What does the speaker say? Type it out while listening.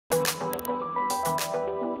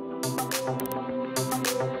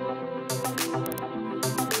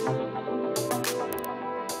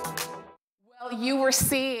we're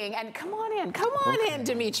seeing, and come on in,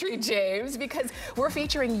 Dimitri James, because we're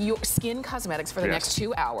featuring your Skinn Cosmetics for the next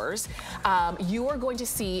 2 hours. You are going to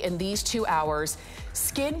see in these 2 hours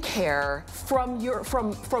skincare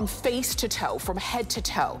from face to toe, from head to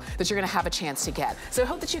toe, that you're gonna have a chance to get. So I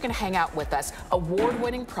hope that you can hang out with us.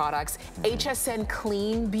 Award-winning products, HSN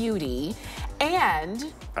Clean Beauty, and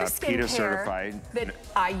the skincare certified that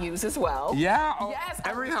I use as well. Yeah, yes,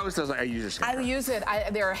 every house does. I use it. I use it.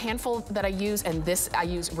 There are a handful that I use, and this I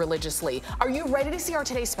use religiously. Are you ready to see our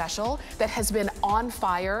today's special that has been on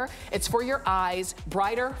fire? It's for your eyes,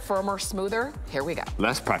 brighter, firmer, smoother. Here we go.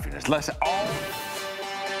 Less puffiness, less all.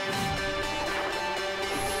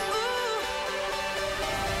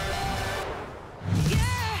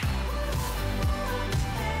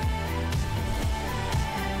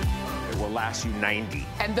 Last you 90.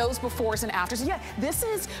 And those befores and afters. Yeah, this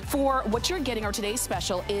is for what you're getting. Our today's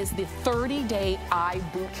special is the 30-day eye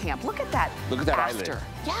boot camp. Look at that. Look at that after. eyelid.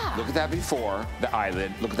 Yeah. Look at that before the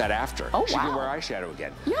eyelid. Look at that after. Oh, she can wear eyeshadow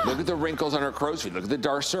again. Yeah. Look at the wrinkles on her crow's feet. Look at the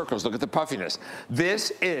dark circles. Look at the puffiness.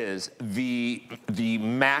 This is the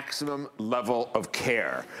maximum level of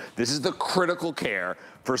care. This is the critical care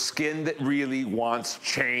for skin that really wants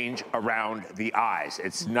change around the eyes.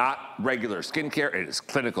 It's not regular skincare, it is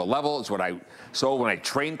clinical level. It's what I sold when I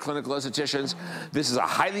trained clinical estheticians. This is a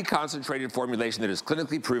highly concentrated formulation that is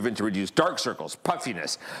clinically proven to reduce dark circles,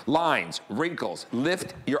 puffiness, lines, wrinkles,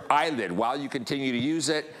 lift your eyelid while you continue to use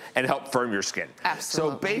it, and help firm your skin.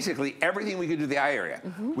 Absolutely. So basically, everything we can do in the eye area.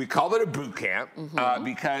 We call it a boot camp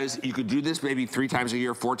because you could do this maybe 3 times a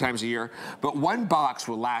year, 4 times a year, but one box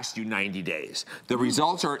will last you 90 days. The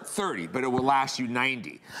results are at 30, but it will last you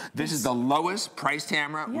 90. This is the lowest price,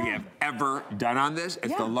 Tamara, we have ever done on this.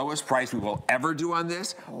 It's the lowest price we will ever do on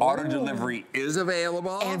this. Auto delivery is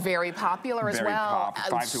available. And very popular as well.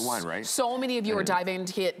 5 to 1, right? So many of you are diving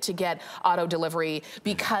to get auto delivery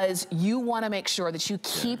because you want to make sure that you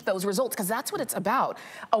keep those results, because that's what it's about.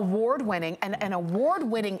 Award-winning, and an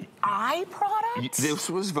award-winning eye product. This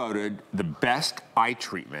was voted the best eye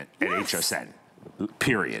treatment at HSN.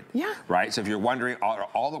 Period. Yeah. Right? So if you're wondering,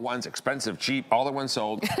 all the ones expensive, cheap, all the ones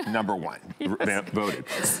sold, number 1 voted.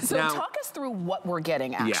 So now, talk us through what we're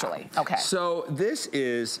getting, actually. Okay. So this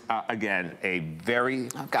is, again, a very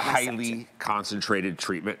highly concentrated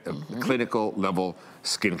treatment of clinical level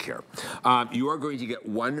skincare. You are going to get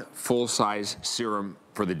 1 full-size serum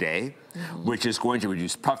for the day, which is going to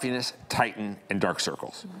reduce puffiness, tighten, and dark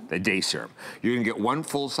circles, the day serum. You're gonna get 1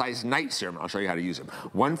 full-size night serum. I'll show you how to use them.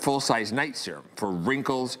 1 full-size night serum for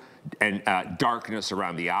wrinkles and darkness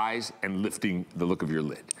around the eyes and lifting the look of your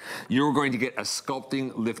lid. You're going to get a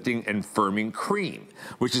sculpting, lifting, and firming cream,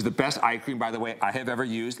 which is the best eye cream, by the way, I have ever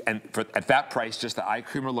used. And at that price, just the eye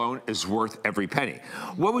cream alone is worth every penny.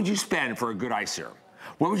 What would you spend for a good eye serum?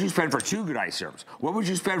 What would you spend for 2 good eye serums? What would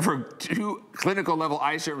you spend for 2 clinical level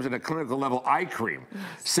eye serums and a clinical level eye cream?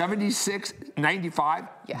 $76.95?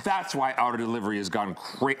 That's why auto delivery has gone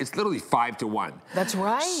crazy. It's literally 5 to 1. That's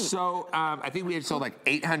right. So I think we had sold like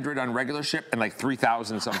 800 on regular ship and like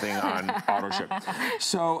 3,000 something on auto ship.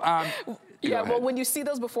 So yeah, well, when you see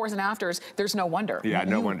those befores and afters, there's no wonder. Yeah,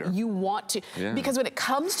 no wonder. You want to, because when it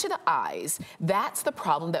comes to the eyes, that's the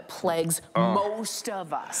problem that plagues most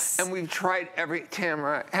of us. And we've tried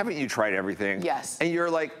Tamara, haven't you tried everything? Yes. And you're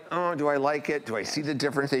like, oh, do I like it? Do I see the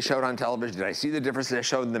difference they showed on television? Did I see the difference they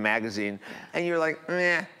showed in the magazine? And you're like,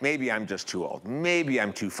 maybe I'm just too old. Maybe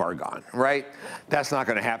I'm too far gone, right? That's not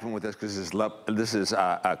gonna happen with this, because this is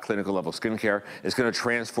a clinical level skincare. It's gonna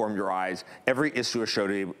transform your eyes. Every issue is showed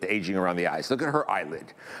aging around the eyes. Look at her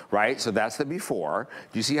eyelid, right? So that's the before.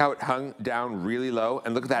 Do you see how it hung down really low?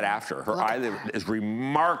 And look at that after. Her eyelid is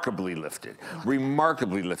remarkably lifted,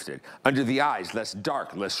 remarkably lifted. Under the eyes, less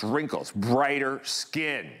dark, less wrinkles, brighter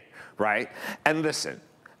skin, right? And listen,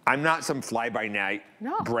 I'm not some fly-by-night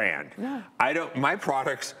brand. My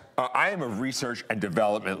products, I am a research and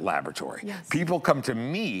development laboratory. People come to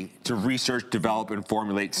me to research, develop, and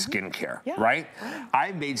formulate skincare, right?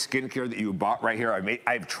 I've made skincare that you bought right here.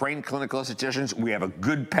 I've trained clinical estheticians. We have a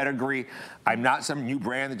good pedigree. I'm not some new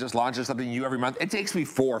brand that just launches something new every month. It takes me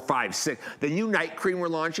 4, 5, 6. The new night cream we're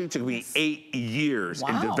launching took me 8 years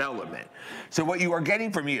in development. So what you are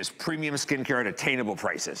getting from me is premium skincare at attainable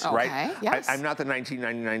prices, right? I'm not the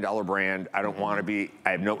 $19.99 brand. I don't want to be.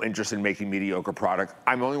 I have no interest in making mediocre product.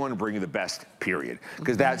 I'm only want to bring you the best, period,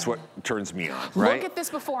 because that's what turns me on, right? Look at this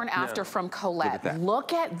before and after from Colette.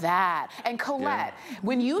 Look at that. And Colette,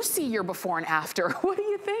 when you see your before and after, what do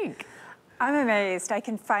you think? I'm amazed. I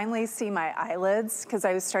can finally see my eyelids because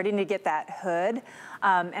I was starting to get that hood.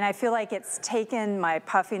 And I feel like it's taken my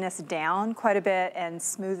puffiness down quite a bit and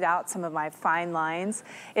smoothed out some of my fine lines.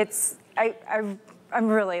 I I'm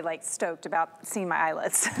really like stoked about seeing my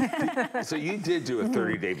eyelids. So you did do a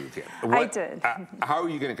 30-day boot camp. I did. How are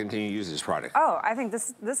you going to continue to use this product? Oh, I think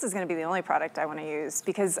this is going to be the only product I want to use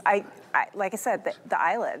because I like I said, the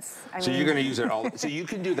eyelids. So you're going to use it all. So you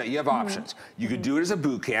can do that. You have options. You could do it as a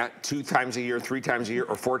boot camp 2 times a year, 3 times a year,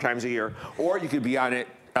 or 4 times a year, or you could be on it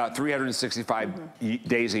 365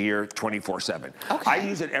 days a year, 24/7. Okay. I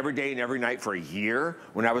use it every day and every night for a year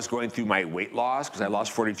when I was going through my weight loss because I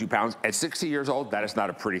lost 42 pounds. At 60 years old, that is not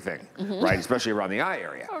a pretty thing, right? Especially around the eye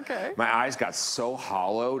area. Okay. My eyes got so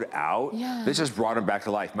hollowed out. Yeah. This just brought them back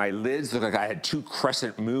to life. My lids look like I had 2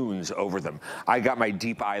 crescent moons over them. I got my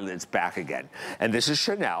deep eyelids back again. And this is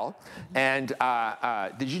Chanel. And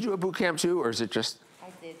did you do a boot camp too, or is it just? I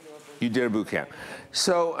did do a boot camp. You did a boot camp.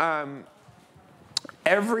 So,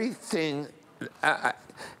 everything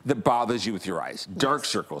that bothers you with your eyes, dark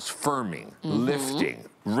circles, firming, lifting,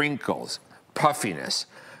 wrinkles, puffiness,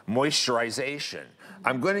 moisturization.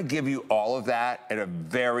 I'm going to give you all of that at a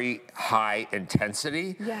very high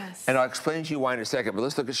intensity. Yes. And I'll explain to you why in a second, but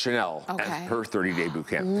let's look at Chanel and her 30-day boot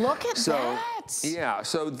camp. Look at that. Yeah,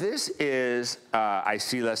 so this is, I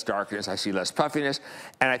see less darkness, I see less puffiness,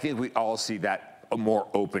 and I think we all see that a more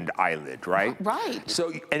opened eyelid, right? Right.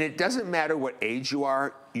 So, and it doesn't matter what age you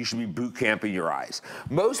are, you should be boot camping your eyes.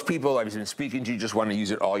 Most people I've been speaking to just want to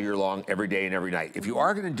use it all year long, every day and every night. If you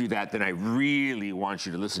are going to do that, then I really want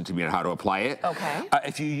you to listen to me on how to apply it. Okay.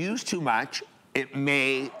 If you use too much, it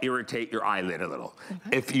may irritate your eyelid a little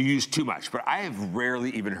if you use too much, but I have rarely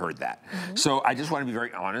even heard that. So I just want to be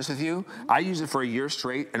very honest with you. I used it for a year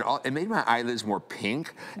straight, and it made my eyelids more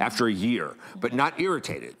pink after a year, but not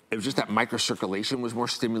irritated. It was just that microcirculation was more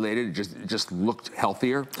stimulated. It just looked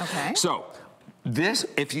healthier. Okay. So this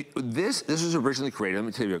was originally created, let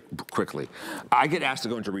me tell you quickly. I get asked to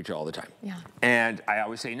go into retail all the time. Yeah. And I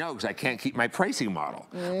always say no, because I can't keep my pricing model,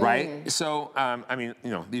 right? So, I mean, you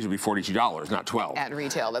know, these would be $42, not $12. At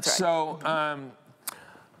retail, that's right. So,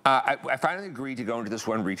 I finally agreed to go into this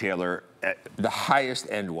one retailer, the highest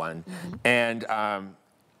end one, and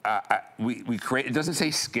we create, it doesn't say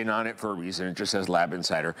Skinn on it for a reason, it just says Lab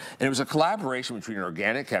Insider. And it was a collaboration between an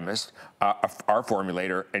organic chemist, our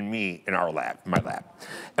formulator, and me in our lab, my lab.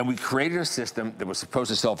 And we created a system that was supposed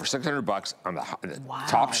to sell for $600 on the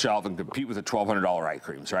top shelf and compete with the $1,200 eye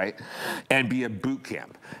creams, right? And be a boot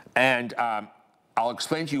camp. And I'll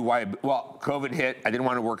explain to you why. Well, COVID hit, I didn't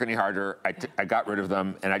want to work any harder, I got rid of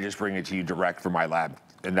them, and I just bring it to you direct from my lab.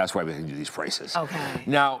 And that's why we can do these prices. Okay.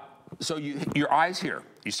 Now, so your eyes here,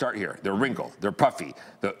 you start here, they're wrinkled, they're puffy,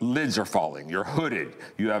 the lids are falling, you're hooded,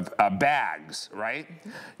 you have bags, right?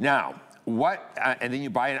 Now, and then you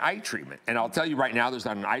buy an eye treatment. And I'll tell you right now, there's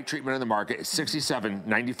not an eye treatment on the market. It's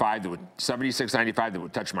 $67.95 $76.95 that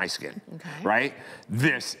would touch my skin, right?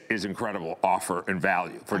 This is incredible offer and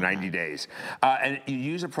value for 90 days. And you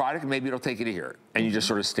use a product, maybe it'll take you to here, and you just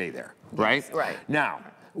sort of stay there, right? Yes, right. Now,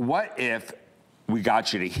 what if we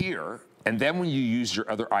got you to here, and then when you use your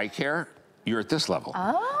other eye care, you're at this level.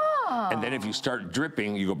 Oh. And then if you start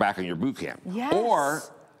dripping, you go back on your boot camp. Yes. Or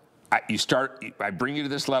I bring you to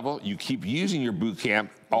this level, you keep using your boot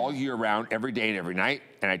camp all year round, every day and every night,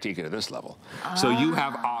 and I take it to this level. So you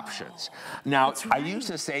have options. Now, I used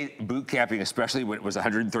to say boot camping, especially when it was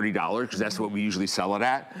 $130, because that's what we usually sell it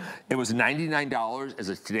at. It was $99 as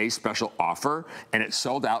a today's special offer, and it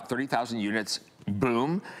sold out 30,000 units.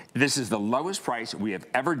 Boom. This is the lowest price we have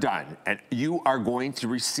ever done, and you are going to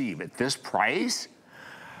receive at this price,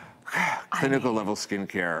 clinical level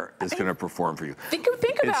skincare is going to perform for you. Think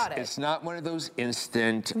about it. It's not one of those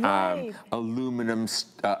instant Right. aluminum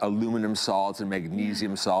salts and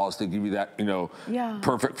magnesium salts to give you that, you know,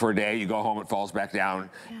 perfect for a day. You go home, it falls back down,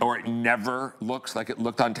 or it never looks like it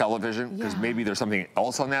looked on television because maybe there's something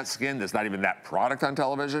else on that skin that's not even that product on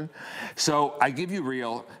television. So I give you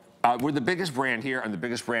real. We're the biggest brand here. I'm the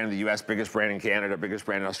biggest brand in the US, biggest brand in Canada, biggest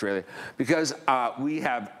brand in Australia, because we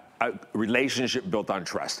have a relationship built on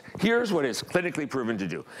trust. Here's what it's clinically proven to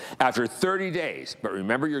do. After 30 days, but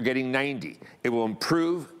remember you're getting 90, it will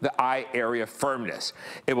improve the eye area firmness.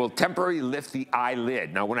 It will temporarily lift the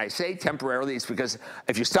eyelid. Now, when I say temporarily, it's because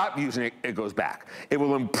if you stop using it, it goes back. It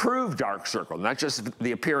will improve dark circle, not just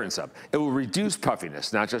the appearance of. It will reduce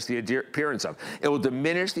puffiness, not just the appearance of. It will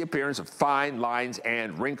diminish the appearance of fine lines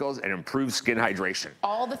and wrinkles and improve skin hydration.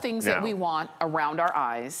 All the things that we want around our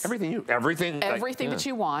eyes. Everything that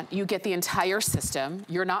you want. you get the entire system.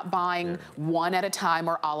 You're not buying one at a time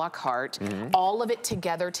or a la carte. All of it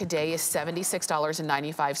together today is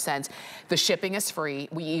 $76.95. The shipping is free.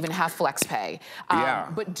 We even have flex pay.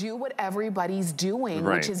 But do what everybody's doing,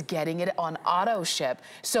 which is getting it on auto ship,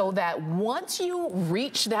 so that once you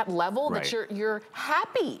reach that level that you're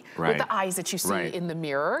happy with the eyes that you see in the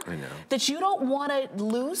mirror, that you don't want to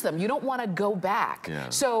lose them. You don't want to go back.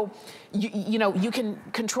 So you know, you can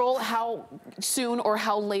control how soon or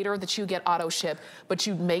how later that you get auto ship, but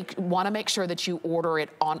you want to make sure that you order it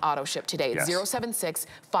on auto ship today. It's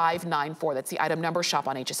 076594. That's the item number. Shop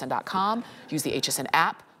on hsn.com. Use the HSN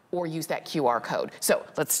app, or use that QR code. So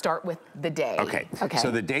let's start with the day. Okay.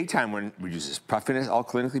 So the daytime one reduces puffiness, all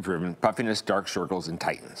clinically proven, puffiness, dark circles, and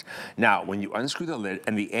tightens. Now, when you unscrew the lid,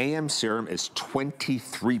 and the AM serum is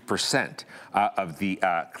 23% of the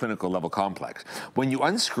clinical level complex. When you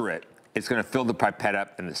unscrew it, it's gonna fill the pipette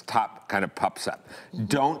up and this top kind of puffs up.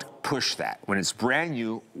 Don't push that. When it's brand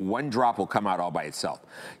new, one drop will come out all by itself.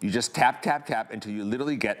 You just tap, tap, tap until you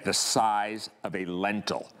literally get the size of a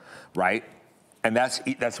lentil, right? And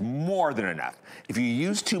that's more than enough. If you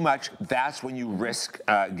use too much, that's when you risk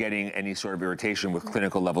getting any sort of irritation with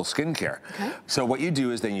clinical level skincare. So what you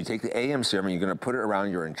do is then you take the AM serum and you're gonna put it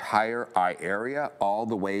around your entire eye area, all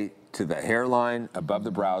the way to the hairline, above the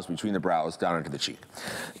brows, between the brows, down into the cheek.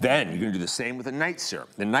 Then you're gonna do the same with the night serum.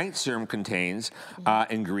 The night serum contains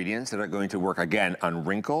ingredients that are going to work, again, on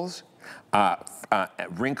wrinkles,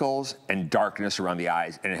 wrinkles and darkness around the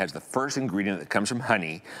eyes, and it has the first ingredient that comes from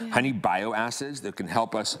honey, honey bioacids that can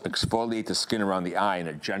help us exfoliate the skin around the eye in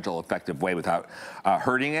a gentle, effective way without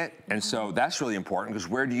hurting it. And so that's really important, because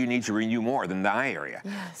where do you need to renew more than the eye area?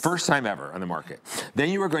 First time ever on the market. Then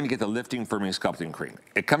you are going to get the lifting, firming, sculpting cream.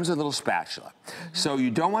 It comes with a little spatula. So you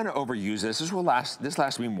don't want to overuse this. This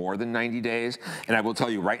lasts me more than 90 days. And I will tell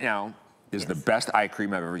you right now, this is the best eye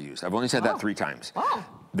cream I've ever used. I've only said that 3 times.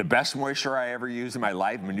 The best moisture I ever used in my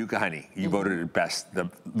life, Manuka Honey. You voted it best, the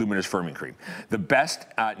Luminous Firming Cream. The best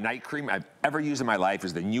night cream I've ever used in my life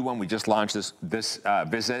is the new one we just launched this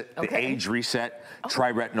visit, the Age Reset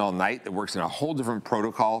Tri-Retinol Night, that works in a whole different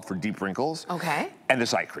protocol for deep wrinkles. And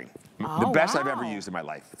this eye cream. The best I've ever used in my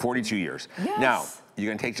life, 42 years. Now, you're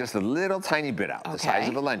gonna take just a little tiny bit out, the size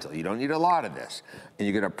of a lentil. You don't need a lot of this. And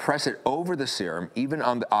you're gonna press it over the serum, even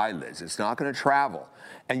on the eyelids. It's not gonna travel.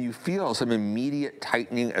 And you feel some immediate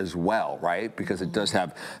tightening as well, right? Because it does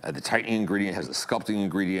have the tightening ingredient, it has the sculpting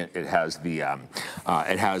ingredient, it has the,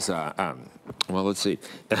 well, let's see,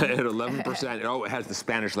 at 11%, oh, it has the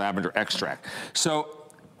Spanish lavender extract. So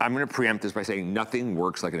I'm gonna preempt this by saying nothing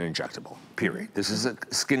works like an injectable, period. This is a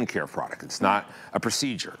skincare product. It's not a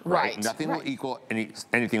procedure, right? Nothing will equal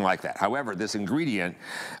anything like that. However, this ingredient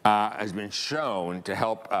has been shown to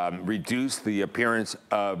help reduce the appearance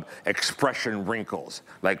of expression wrinkles,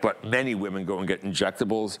 like what many women go and get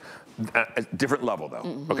injectables, different level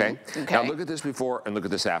though, okay? Now look at this before and look at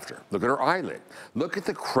this after. Look at her eyelid. Look at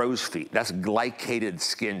the crow's feet. That's glycated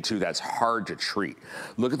skin too, that's hard to treat.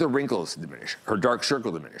 Look at the wrinkles diminish, her dark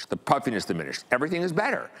circle diminished, the puffiness diminished. Everything is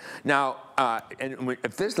better. Now,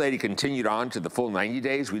 if this lady continued on to the full 90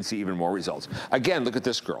 days, we'd see even more results. Again, look at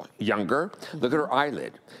this girl, younger. Look at her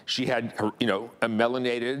eyelid. She had, you know, a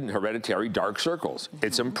melanated and hereditary dark circles.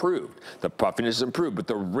 It's improved. The puffiness is improved, but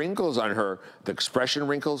the wrinkles on her, the expression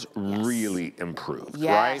wrinkles, really improved,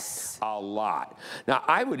 right? A lot. Now,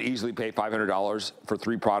 I would easily pay $500 for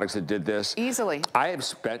 3 products that did this. Easily. I have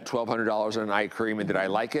spent $1,200 on an eye cream, and did I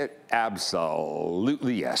like it?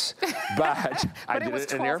 Absolutely yes. But I did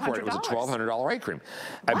it in an airport. It was a $1,200 eye cream.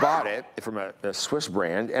 I bought it from a Swiss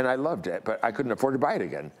brand, and I loved it, but I couldn't afford to buy it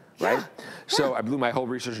again. Right? So I blew my whole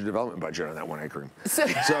research and development budget on that one eye cream.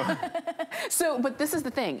 But this is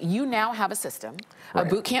the thing. You now have a system, a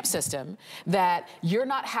boot camp system, that you're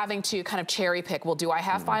not having to kind of cherry pick, well, do I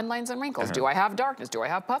have fine lines and wrinkles? Do I have darkness? Do I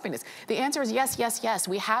have puffiness? The answer is yes, yes, yes.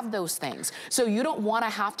 We have those things. So you don't want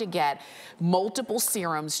to have to get multiple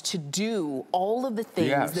serums to do all of the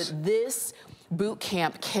things that this boot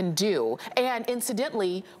camp can do. And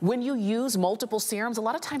incidentally, when you use multiple serums, a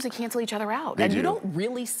lot of times they cancel each other out. And you don't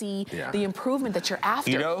really see the improvement that you're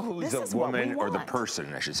after. You know who's the woman or the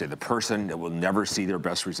person, I should say, the person that will never see their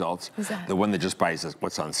best results? The one that just buys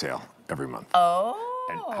what's on sale every month.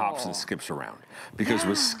 And hops and skips around. Because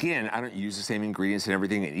with Skinn, I don't use the same ingredients and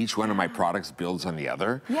everything, and each one of my products builds on the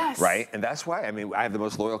other, right? And that's why, I mean, I have the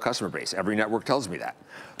most loyal customer base. Every network tells me that.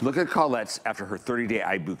 Look at Colette's after her 30-day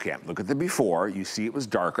eye boot camp. Look at the before, you see it was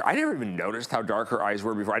darker. I never even noticed how dark her eyes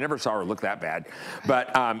were before. I never saw her look that bad.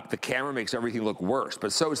 But the camera makes everything look worse.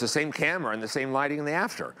 But so it's the same camera and the same lighting in the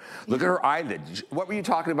after. Look at her eyelid. What were you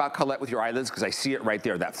talking about, Colette, with your eyelids? Because I see it right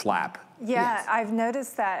there, that flap. Yeah, Yes. I've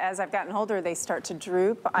noticed that as I've gotten older, they start to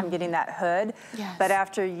droop. I'm getting that hood. Yes. But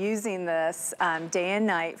after using this day and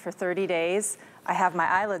night for 30 days, I have my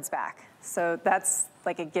eyelids back. So that's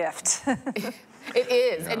like a gift. It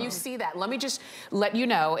is, and you see that. Let me just let you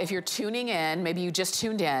know, if you're tuning in, maybe you just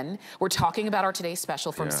tuned in, we're talking about our today's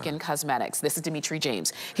special from Skinn Cosmetics. This is Dimitri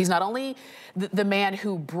James. He's not only the man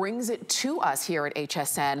who brings it to us here at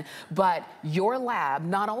HSN, but your lab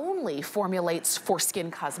not only formulates for Skinn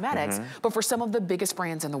Cosmetics, but for some of the biggest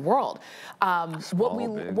brands in the world.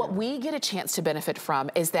 What we get a chance to benefit from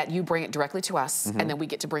is that you bring it directly to us, and then we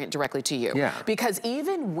get to bring it directly to you. Yeah. Because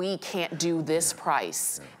even we can't do this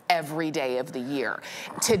price every day of the year.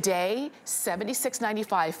 Today,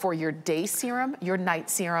 $76.95 for your day serum, your night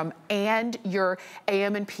serum, and your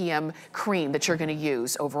AM and PM cream that you're gonna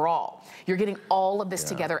use overall. You're getting all of this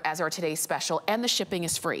together as our today's special, and the shipping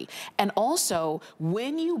is free. And also,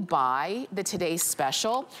 when you buy the today's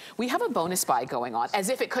special, we have a bonus buy going on, as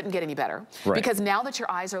if it couldn't get any better. Right. Because now that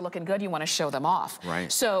your eyes are looking good, you wanna show them off.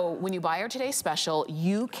 Right. So when you buy our today's special,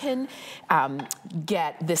 you can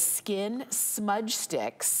get the Skinn smudge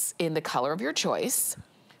sticks in the color of your choice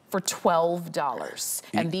for $12.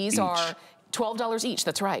 And these are $12 each,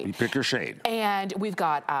 that's right. You pick your shade. And we've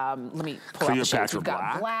got, let me pull out the shades. We've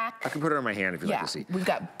got black. I can put it on my hand if you'd like to see. We've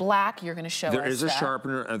got black, you're gonna show us There is a that.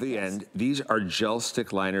 sharpener at the end. These are gel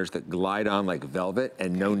stick liners that glide on like velvet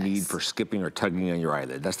and no need for skipping or tugging on your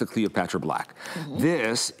eyelid. That's the Cleopatra Black.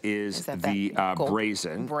 This is the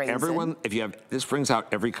brazen. Everyone, if you have, this brings out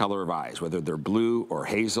every color of eyes, whether they're blue or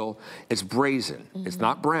hazel. It's brazen. It's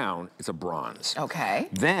not brown, it's a bronze. Okay.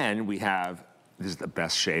 Then we have, this is the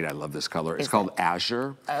best shade. I love this color. It's called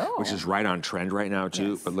Azure, which is right on trend right now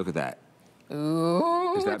too. But look at that.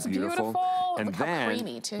 Ooh, is that it's beautiful? And look then how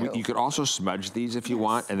creamy too. You could also smudge these if you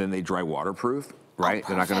want, and then they dry waterproof. Right,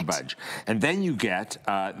 they're not going to budge. And then you get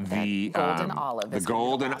the golden olive. The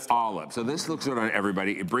golden olive. So this looks good on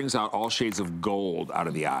everybody. It brings out all shades of gold out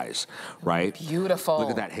of the eyes, right? Beautiful.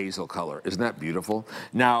 Look at that hazel color. Isn't that beautiful?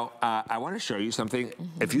 Now, I want to show you something.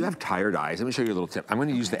 If you have tired eyes, let me show you a little tip. I'm going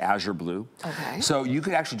to use the Azure Blue. Okay. So you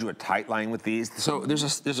could actually do a tight line with these. So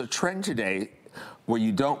there's a trend today where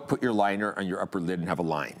you don't put your liner on your upper lid and have a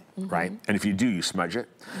line, right? And if you do, you smudge it.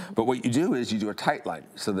 But what you do is you do a tight line.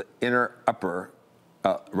 So the inner upper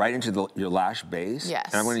right into your lash base. Yes.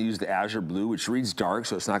 And I'm going to use the Azure Blue, which reads dark,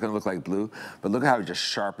 so it's not going to look like blue. But look how it just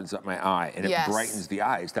sharpens up my eye, and it brightens the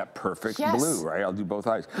eyes. That perfect blue, right? I'll do both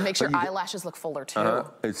eyes. It makes your eyelashes look fuller too.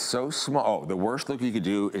 It's so small. Oh, the worst look you could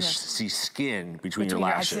do is see skin between your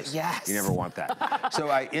lashes. Yes. You never want that. So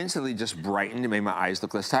I instantly just brightened and made my eyes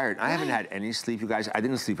look less tired. I haven't had any sleep, you guys. I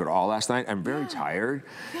didn't sleep at all last night. I'm very tired.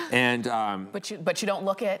 And but you don't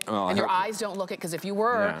look it, and your eyes don't look it, because if you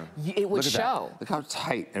were, it would show. Look how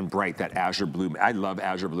tight and bright that Azure Blue. I love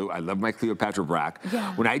Azure Blue. I love my Cleopatra Black.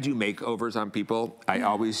 When I do makeovers on people, I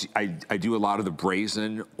always I do a lot of the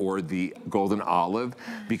brazen or the golden olive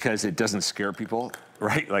because it doesn't scare people,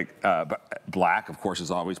 right? Like black, of course,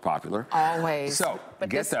 is always popular. Always. So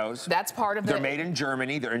get those. That's part of They're made in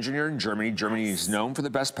Germany. They're engineered in Germany. Germany is known for the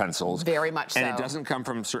best pencils. Very much so. And it doesn't come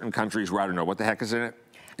from certain countries where I don't know what the heck is in it.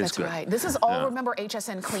 That's right. This is all, remember,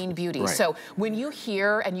 HSN Clean Beauty. Right. So when you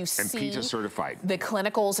hear and you see PETA certified. The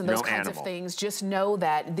clinicals and those kinds of things, just know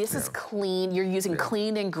that this is clean. You're using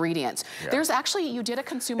clean ingredients. There's actually, you did a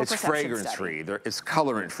consumer perception study. It's fragrance-free. It's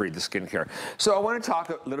colorant-free, the skincare. So I want to talk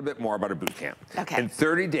a little bit more about a boot camp. Okay. In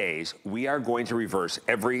 30 days, we are going to reverse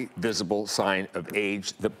every visible sign of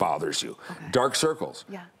age that bothers you. Dark circles.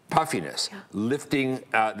 Puffiness, lifting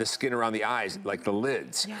the skin around the eyes, like the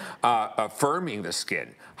lids, firming the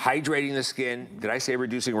skin, hydrating the skin. Did I say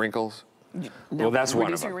reducing wrinkles? No, well, that's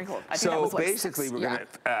one of them. So basically, we're going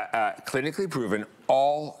to clinically proven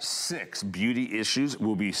all 6 beauty issues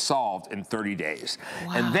will be solved in 30 days.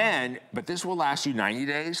 And then, but this will last you 90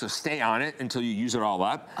 days, so stay on it until you use it all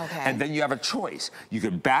up. And then you have a choice. You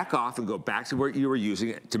can back off and go back to where you were using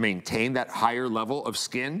it to maintain that higher level of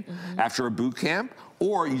skin after a boot camp,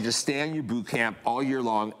 or you just stay on your boot camp all year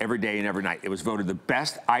long, every day and every night. It was voted the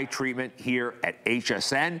best eye treatment here at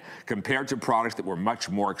HSN compared to products that were much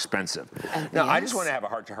more expensive. Now, I just want to have a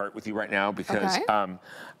heart-to-heart with you right now because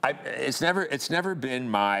it's never been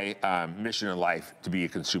my mission in life to be a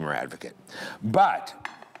consumer advocate, but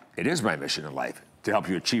it is my mission in life to help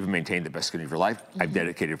you achieve and maintain the best skin of your life. I've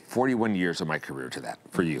dedicated 41 years of my career to that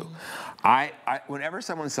for you. Whenever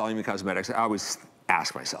someone's selling me cosmetics, I always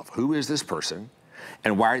ask myself, who is this person?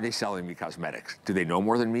 And why are they selling me cosmetics? Do they know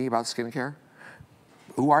more than me about skincare?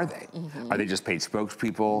 Who are they? Are they just paid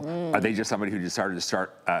spokespeople? Are they just somebody who decided to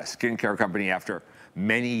start a skincare company after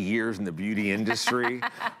many years in the beauty industry?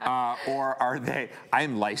 Or are they,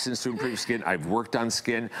 I'm licensed to improve skin. I've worked on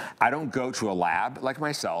skin. I don't go to a lab like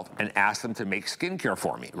myself and ask them to make skincare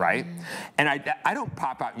for me, right? And I don't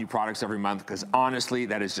pop out new products every month because honestly,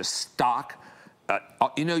 that is just stock.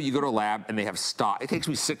 You know, you go to a lab and they have stock. It takes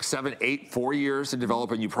me 6, 7, 8, 4 years to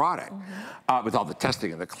develop a new product with all the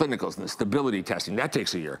testing and the clinicals and the stability testing. That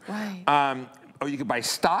takes a year. Right. Or you could buy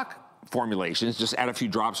stock formulations, just add a few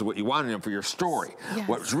drops of what you want in them for your story. Yes.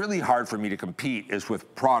 What's really hard for me to compete is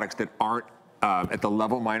with products that aren't at the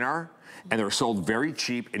level mine are, and they're sold very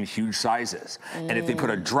cheap in huge sizes. And if they put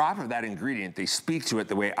a drop of that ingredient, they speak to it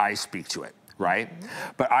the way I speak to it. Right?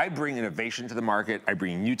 But I bring innovation to the market. I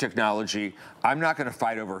bring new technology. I'm not going to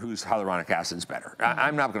fight over whose hyaluronic acid is better.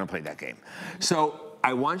 I'm not going to play that game. So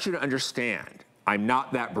I want you to understand, I'm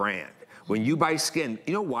not that brand. When you buy Skinn,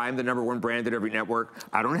 you know why I'm the #1 brand at every network?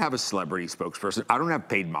 I don't have a celebrity spokesperson. I don't have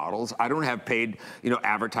paid models. I don't have paid,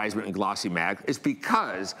 advertisement in glossy mag. It's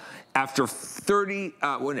because after 20,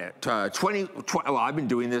 well, I've been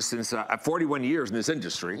doing this since 41 years in this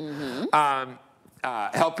industry.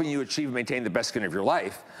 Helping you achieve and maintain the best skin of your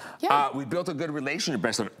life. Yeah. We built a good relationship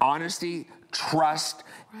based on honesty, trust,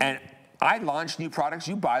 and I launch new products,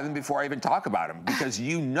 you buy them before I even talk about them because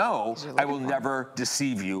you know I will never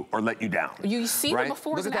deceive you or let you down. You see right? the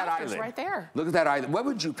befores and afters right there. Look at that eyelid. What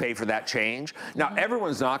would you pay for that change? Now,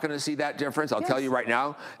 everyone's not going to see that difference, I'll tell you right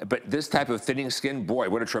now, but this type of thinning skin, boy,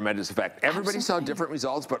 what a tremendous effect. Everybody saw different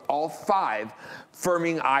results, but all 5,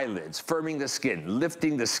 firming eyelids, firming the skin,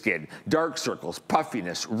 lifting the skin, dark circles,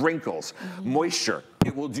 puffiness, wrinkles, moisture.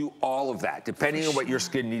 It will do all of that. Depending on what your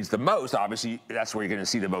skin needs the most, obviously, that's where you're going to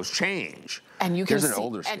see the most change. And you can Here's see, an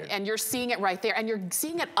older skin. And you're seeing it right there. And you're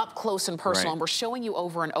seeing it up close and personal. Right. And we're showing you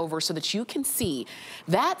over and over so that you can see.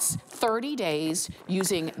 That's 30 days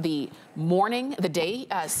using the day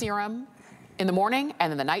serum in the morning,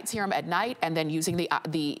 and then the night serum at night, and then using the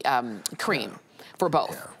cream. For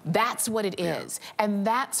both. Yeah. That's what it is. And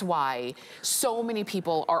that's why so many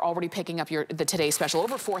people are already picking up the Today Special.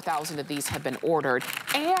 Over 4,000 of these have been ordered.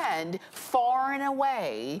 And far and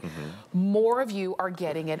away, more of you are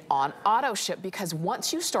getting it on auto ship because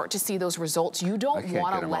once you start to see those results, you don't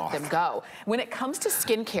want to let them go. When it comes to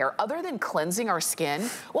skincare, other than cleansing our skin,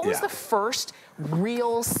 what was the first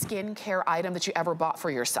real skincare item that you ever bought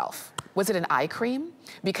for yourself? Was it an eye cream?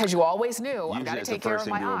 Because you always knew, I've got to take care of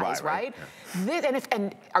my eyes, right?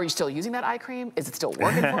 And are you still using that eye cream? Is it still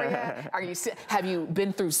working for you? Have you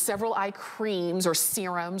been through several eye creams or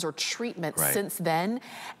serums or treatments since then?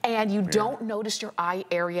 And you don't notice your eye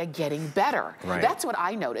area getting better. That's what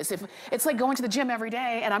I notice. If it's like going to the gym every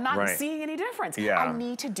day and I'm not seeing any difference. I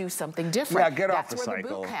need to do something different. Yeah, get off the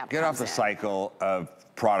cycle. Get off the cycle of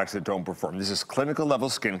products that don't perform. This is clinical level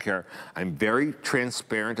skincare. I'm very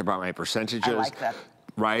transparent about my percentages. I like that.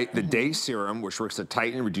 Right? The day serum, which works to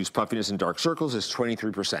tighten and reduce puffiness and dark circles, is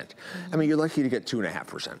 23%. I mean, you're lucky to get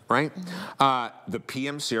 2.5%, right? The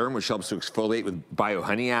PM serum, which helps to exfoliate with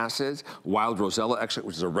biohoney acids, wild rosella extract,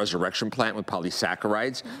 which is a resurrection plant with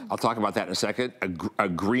polysaccharides. I'll talk about that in a second. A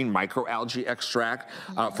green microalgae extract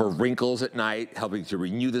for wrinkles at night, helping to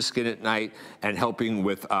renew the skin at night, and helping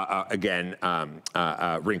with,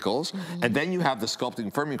 wrinkles. And then you have the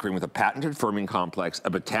sculpting firming cream with a patented firming complex, a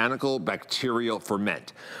botanical bacterial ferment.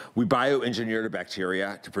 We bioengineered a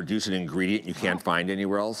bacteria to produce an ingredient you can't find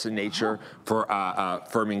anywhere else in nature for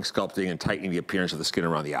firming, sculpting, and tightening the appearance of the skin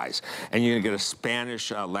around the eyes. And you're gonna get a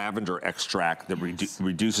Spanish lavender extract that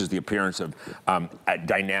reduces the appearance of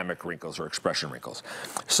dynamic wrinkles or expression wrinkles.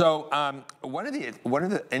 So one of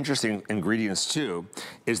the interesting ingredients too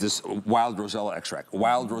is this wild rosella extract.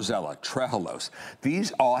 Wild rosella, trehalose.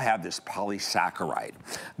 These all have this polysaccharide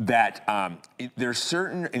that there's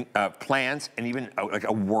certain plants and even like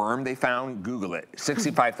a worm they found, Google it,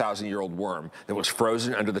 65,000-year-old worm that was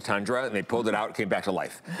frozen under the tundra, and they pulled it out, it came back to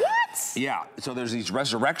life. What? Yeah, so there's these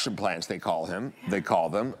resurrection plants, they call them,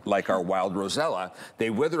 like our wild rosella. They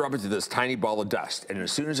wither up into this tiny ball of dust, and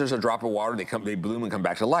as soon as there's a drop of water, they bloom and come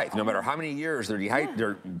back to life. No matter how many years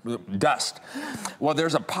they're dust. Well,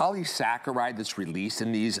 there's a polysaccharide that's released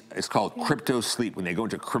in these, it's called cryptosleep. When they go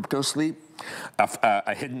into cryptosleep,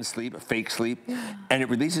 a hidden sleep, a fake sleep, and it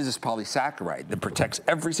releases this polysaccharide that protects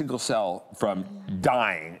every single cell from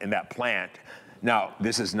dying in that plant. Now,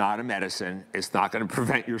 this is not a medicine. It's not going to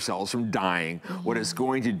prevent your cells from dying. What it's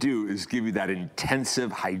going to do is give you that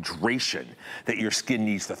intensive hydration that your skin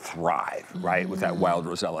needs to thrive, right, with that wild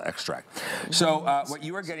rosella extract. So what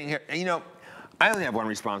you are getting here, and I only have one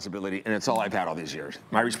responsibility, and it's all I've had all these years.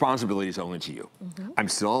 My responsibility is only to you. I'm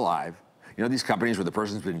still alive. You know these companies where the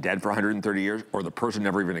person's been dead for 130 years or the person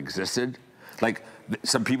never even existed? Like,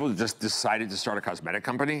 some people just decided to start a cosmetic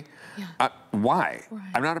company. Yeah. Why?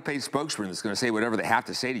 Right. I'm not a paid spokesperson that's going to say whatever they have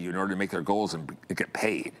to say to you in order to make their goals and get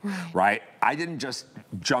paid, right? I didn't just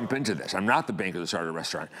jump into this. I'm not the banker that started a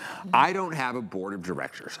restaurant. I don't have a board of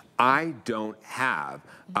directors. I don't have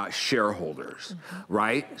shareholders,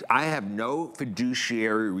 right? I have no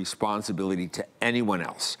fiduciary responsibility to anyone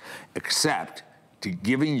else except to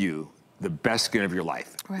giving you the best skin of your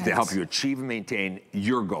life to help you achieve and maintain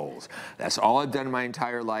your goals. That's all I've done my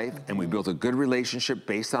entire life, and we built a good relationship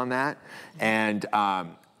based on that. And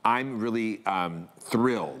I'm really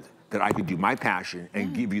thrilled that I could do my passion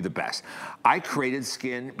and give you the best. I created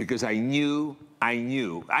Skinn because I knew.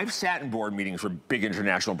 I've sat in board meetings for big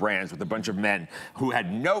international brands with a bunch of men who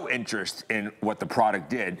had no interest in what the product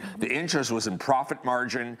did. The interest was in profit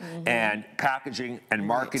margin and packaging and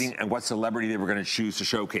marketing and what celebrity they were going to choose to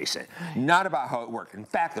showcase it. Not about how it worked. In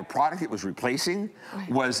fact, the product it was replacing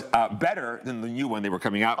was better than the new one they were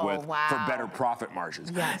coming out with for better profit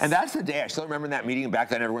margins. And that's the day, I still remember in that meeting, back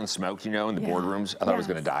then everyone smoked, you know, in the boardrooms. I thought I was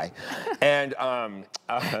going to die. And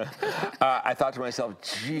I thought to myself,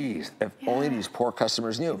 geez, if only these poor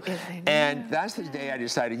customers knew. And that's the day I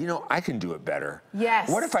decided, you know, I can do it better.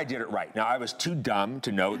 What if I did it right? Now, I was too dumb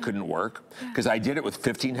to know it couldn't work because I did it with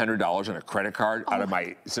 $1,500 on a credit card out of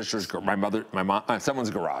my sister's, someone's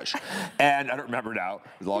garage. And I don't remember now.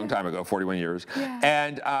 It was a long time ago, 41 years.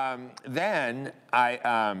 And then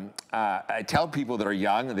I tell people that are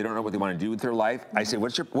young and they don't know what they want to do with their life, I say,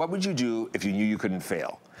 what would you do if you knew you couldn't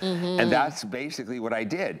fail? And that's basically what I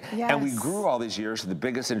did. And we grew all these years to the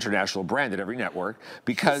biggest international brand at every network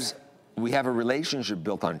because we have a relationship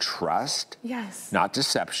built on trust, not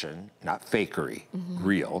deception, not fakery,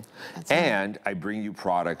 real. And I bring you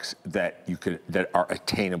products that that are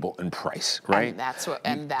attainable in price, right?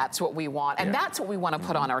 And that's what we want. And that's what we want to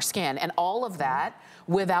put on our skin. And all of that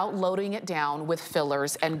without loading it down with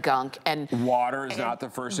fillers and gunk and water is not the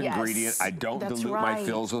first ingredient. I don't dilute my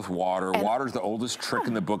fills with water. Water is the oldest trick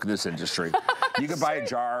in the book of this industry. You can buy a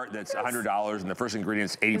jar that's $100 and the first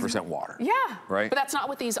ingredient is 80% water. Right? But that's not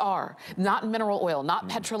what these are. Not mineral oil, not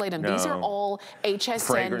petrolatum. These are all HSN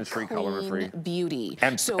fragrance-free, color-free beauty.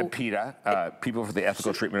 And PETA, people for the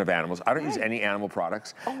ethical treatment of animals. I don't use any animal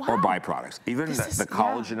products or byproducts. Even the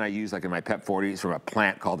collagen I use, like in my Pep 40, is from a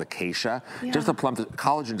plant called acacia. Just a plump.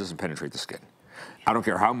 Collagen doesn't penetrate the skin. I don't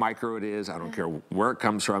care how micro it is. I don't care where it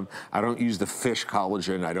comes from. I don't use the fish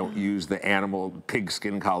collagen. I don't use the animal pig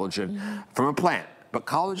skin collagen from a plant. But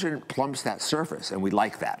collagen plumps that surface, and we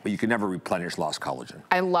like that. But you can never replenish lost collagen.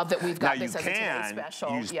 I love that we've got this as a today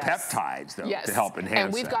special. Use peptides, though, to help enhance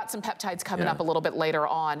And we've got some peptides coming up a little bit later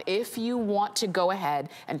on. If you want to go ahead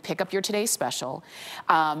and pick up your Today Special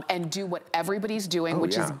and do what everybody's doing,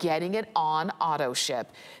 which is getting it on auto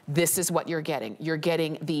ship, this is what you're getting. You're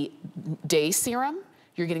getting the day serum,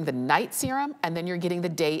 you're getting the night serum, and then you're getting the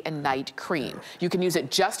day and night cream. You can use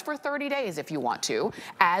it just for 30 days if you want to,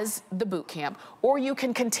 as the boot camp, or you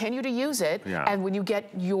can continue to use it, and when you get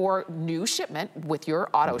your new shipment with your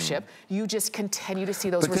auto ship, you just continue to see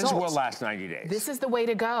those results. But this will last 90 days. This is the way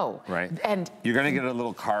to go. And you're gonna get a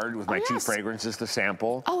little card with my 2 fragrances to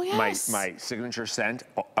sample. My signature scent,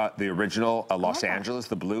 the original Los Angeles,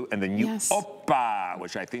 the blue, and the new Oppa,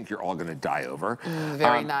 which I think you're all gonna die over.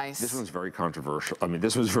 Very nice. This one's very controversial. I mean,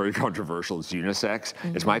 this was very controversial. It's unisex.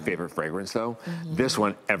 It's my favorite fragrance, though. This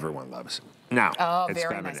one, everyone loves. Now, it's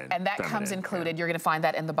very feminine. nice. And that comes included. You're going to find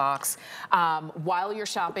that in the box. While you're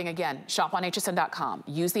shopping, again, shop on hsn.com.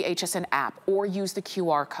 Use the HSN app or use the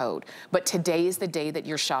QR code. But today is the day that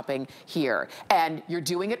you're shopping here. And you're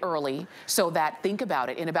doing it early so that, think about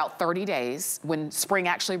it, in about 30 days, when spring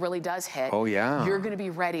actually really does hit, you're going to be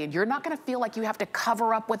ready. And you're not going to feel like you have to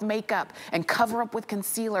cover up with makeup and cover up with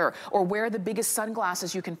concealer or wear the biggest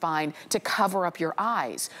sunglasses you can find to cover up your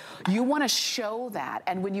eyes. You want to show that.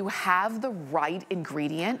 And when you have the right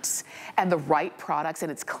ingredients and the right products,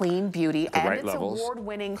 and it's clean beauty, and it's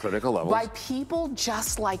award-winning by people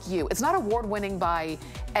just like you. It's not award-winning by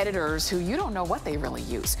editors who you don't know what they really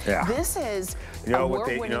use. This is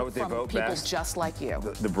award-winning from people just like you.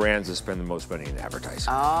 The brands that spend the most money in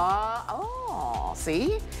advertising.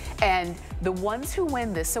 See? And the ones who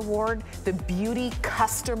win this award, the Beauty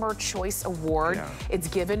Customer Choice Award, it's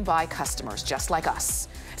given by customers just like us.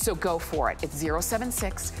 So go for it. It's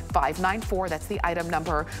 076594. That's the item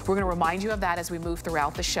number. We're going to remind you of that as we move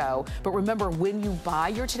throughout the show. But remember, when you buy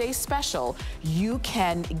your Today's Special, you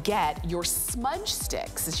can get your smudge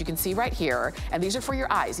sticks, as you can see right here. And these are for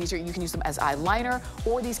your eyes. These are, you can use them as eyeliner,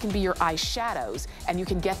 or these can be your eyeshadows. And you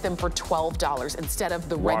can get them for $12 instead of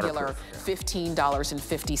the regular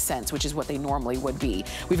 $15.50, which is what they normally would be.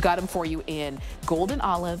 We've got them for you in golden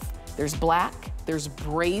olive, There's black, there's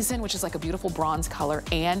brazen, which is like a beautiful bronze color,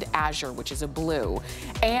 and azure, which is a blue.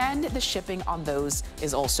 And the shipping on those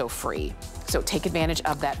is also free. So take advantage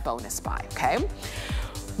of that bonus buy, okay?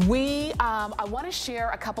 I want to share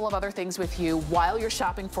a couple of other things with you while you're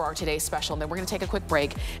shopping for our today's special, and then we're going to take a quick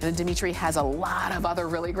break, and then Dimitri has a lot of other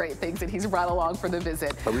really great things that he's brought along for the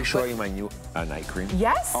visit. Are we showing you my new night cream?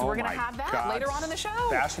 Yes, we're going to have that later on in the show.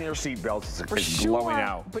 Fasten your seatbelts, it's blowing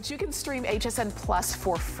out. But you can stream HSN Plus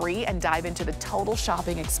for free and dive into the total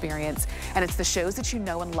shopping experience, and it's the shows that you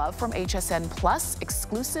know and love from HSN Plus,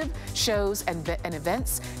 exclusive shows and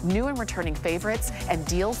events, new and returning favorites, and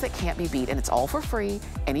deals that can't be beat, and it's all for free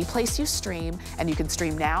any place you stream, and you can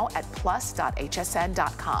stream now at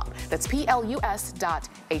plus.hsn.com. That's plus.hsn.com,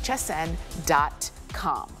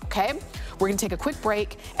 okay? We're gonna take a quick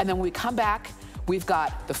break, and then when we come back, we've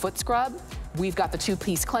got the foot scrub, we've got the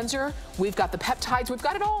 2-piece cleanser, we've got the peptides, we've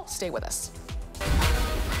got it all. Stay with us.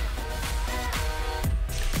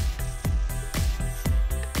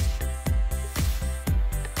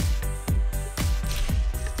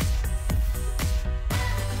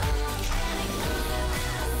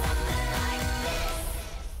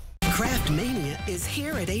 Craft Mania is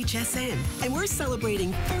here at HSN, and we're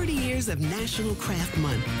celebrating 30 years of National Craft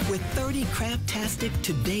Month with 30 Craftastic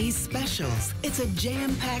Today's specials. It's a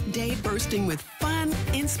jam-packed day bursting with fun,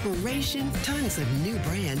 inspiration, tons of new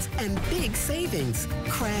brands, and big savings.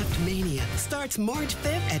 Craft Mania starts March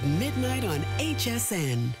 5th at midnight on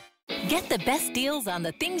HSN. Get the best deals on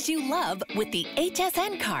the things you love with the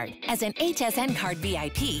HSN card. As an HSN card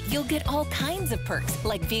VIP, you'll get all kinds of perks,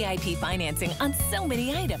 like VIP financing on so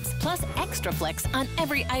many items, plus extra flex on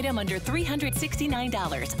every item under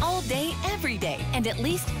 $369 all day, every day, and at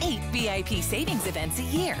least 8 VIP savings events a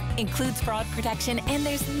year. Includes fraud protection, and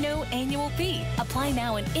there's no annual fee. Apply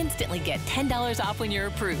now and instantly get $10 off when you're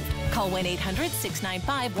approved. Call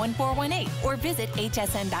 1-800-695-1418 or visit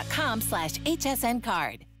hsn.com/HSN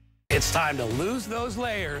card. It's time to lose those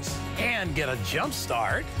layers and get a jump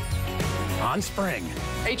start on spring.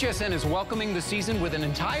 HSN is welcoming the season with an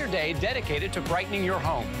entire day dedicated to brightening your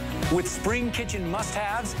home. With spring kitchen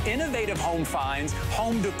must-haves, innovative home finds,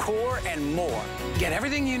 home decor, and more. Get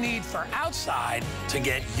everything you need for outside to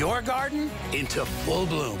get your garden into full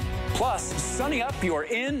bloom. Plus, sunny up your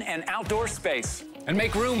in- and outdoor space. And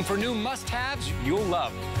make room for new must-haves you'll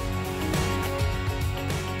love.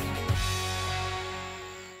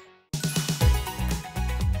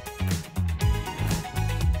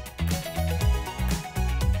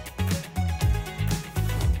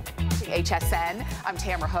 HSN. I'm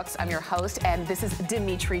Tamara Hooks. I'm your host, and this is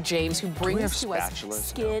Dimitri James, who brings to us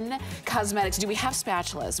Skinn Cosmetics. Do we have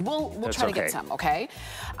spatulas? We'll try to get some, okay?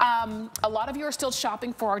 A lot of you are still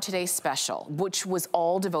shopping for our today's special, which was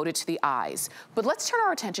all devoted to the eyes. But let's turn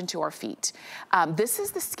our attention to our feet. This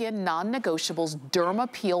is the Skinn Non-Negotiables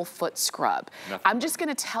Derma Peel Foot Scrub. I'm just going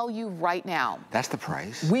to tell you right now. That's the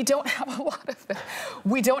price? We don't have a lot of them.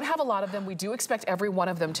 We don't have a lot of them. We do expect every one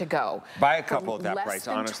of them to go. Buy a couple at that price,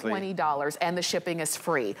 honestly. $20, and the shipping is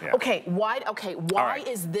free. Yeah. Okay, why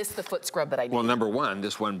is this the foot scrub that I need? Well, number one,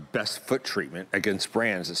 this one best foot treatment against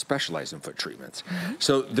brands that specialize in foot treatments.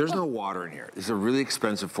 So there's no water in here. It's a really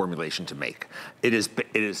expensive formulation to make. It is,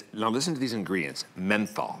 now listen to these ingredients: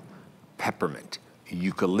 menthol, peppermint,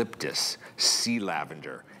 eucalyptus, sea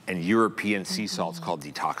lavender, and European sea salts called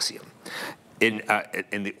detoxium. In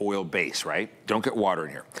the oil base, right? Don't get water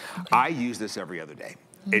in here. I use this every other day.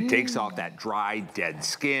 It takes off that dry, dead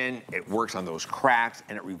skin. It works on those cracks,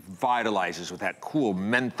 and it revitalizes with that cool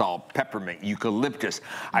menthol, peppermint, eucalyptus.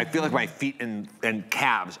 I feel like my feet and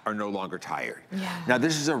calves are no longer tired. Yeah. Now,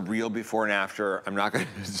 this is a real before and after. I'm not going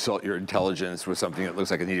to insult your intelligence with something that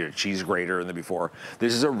looks like it needed a cheese grater in the before.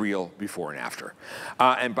 This is a real before and after.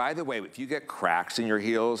 And by the way, if you get cracks in your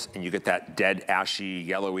heels and you get that dead, ashy,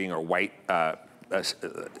 yellowing, or white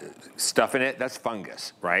stuff in it, that's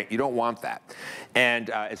fungus, right? You don't want that. And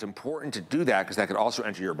it's important to do that because that could also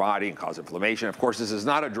enter your body and cause inflammation. Of course, this is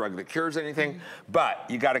not a drug that cures anything, but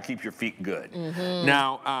you got to keep your feet good.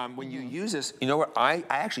 Now, when you use this, you know what? I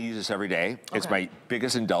actually use this every day. It's my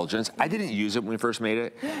biggest indulgence. I didn't use it when we first made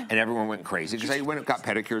it, and everyone went crazy because I went and got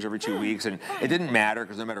pedicures every 2 weeks, and it didn't matter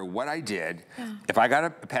because no matter what I did, if I got a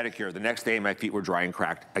pedicure, the next day my feet were dry and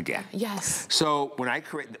cracked again. Yes. So when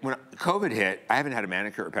COVID hit, I haven't had a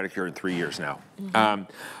manicure or pedicure in 3 years now.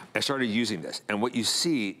 I started using this, and what you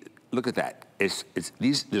see, look at that.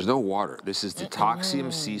 there's no water. This is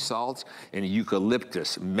Detoxium sea salts and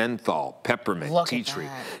eucalyptus, menthol, peppermint, tea tree.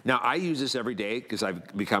 Now I use this every day because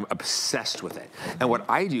I've become obsessed with it. And what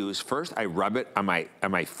I do is first I rub it on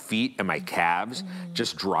my feet and my calves,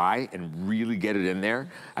 just dry and really get it in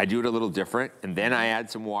there. I do it a little different, and then I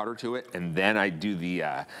add some water to it, and then I do the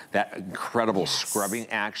that incredible scrubbing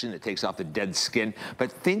action that takes off the dead skin.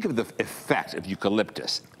 But think of the effect of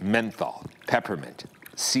eucalyptus, menthol, peppermint,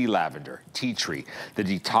 sea lavender, tea tree, the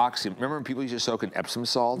detoxium. Remember when people used to soak in Epsom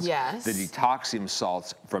salts? Yes. The detoxium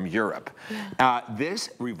salts from Europe. This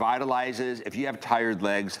revitalizes, if you have tired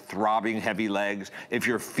legs, throbbing heavy legs, if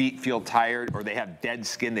your feet feel tired or they have dead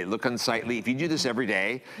skin, they look unsightly, if you do this every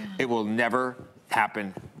day, it will never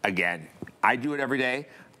happen again. I do it every day.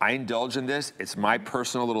 I indulge in this. It's my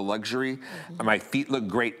personal little luxury. My feet look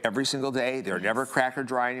great every single day. They're never crack or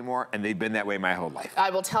dry anymore, and they've been that way my whole life. I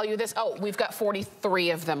will tell you this. Oh, we've got 43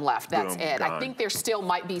 of them left. That's Boom, it. gone. I think there still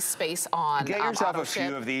might be space on Get yourself auto a few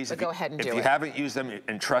ship, of these. But go ahead and do it. If you haven't used them,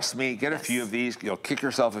 and trust me, get a few of these. You'll kick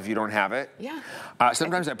yourself if you don't have it. Yeah.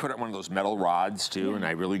 Sometimes I put it on one of those metal rods too, and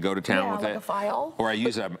I really go to town with like it. a file. Or I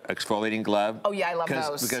use an exfoliating glove. Oh yeah, I love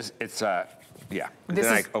those. Because it's yeah, then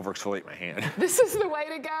I over-exfoliate my hand. This is the way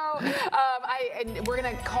to go. And we're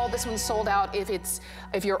gonna call this one sold out.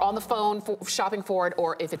 If you're on the phone shopping for it,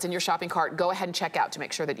 or if it's in your shopping cart, go ahead and check out to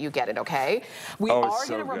make sure that you get it, okay? We are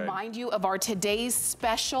gonna remind you of our today's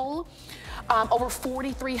special. Over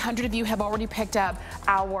 4,300 of you have already picked up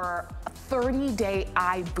our 30-day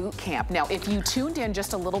eye boot camp. Now, if you tuned in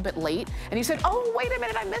just a little bit late and you said, oh, wait a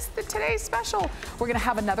minute, I missed today's special, we're gonna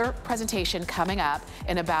have another presentation coming up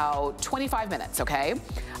in about 25 minutes, okay?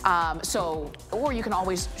 Or you can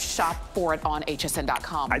always shop for it on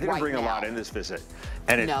hsn.com. I didn't bring a lot in this visit.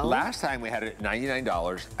 And last time we had it at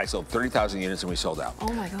 $99. I sold 30,000 units and we sold out.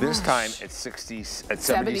 Oh my gosh. This time it's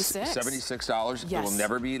 $76. Yes. It will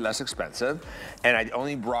never be less expensive. And I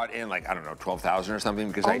only brought in like, I don't know, 12,000 or something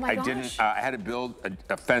because I had to build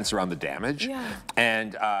a fence around the damage. Yeah.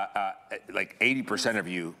 And like 80% of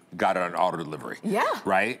you got it on auto delivery. Yeah.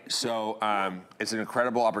 Right? So it's an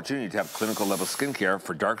incredible opportunity to have clinical level skincare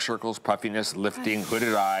for dark circles, puffiness, lifting,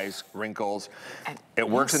 hooded eyes, wrinkles. It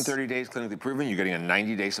works in 30 days, clinically proven. You're getting a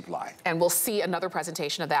 90-day supply. And we'll see another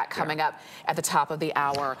presentation of that coming up at the top of the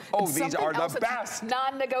hour. Oh, these are the best.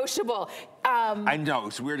 Non-negotiable. I know,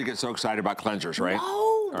 it's weird to get so excited about cleansers, right?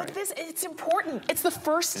 No, but it's important. It's the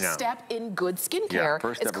first step in good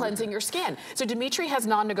skincare. It's cleansing your skin. So Dimitri has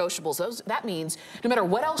non-negotiables. That means no matter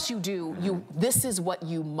what else you do, this is what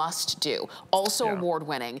you must do. Also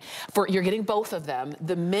award-winning. You're getting both of them,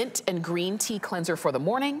 the mint and green tea cleanser for the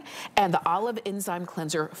morning and the olive enzyme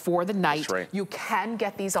cleanser for the night. That's right. You can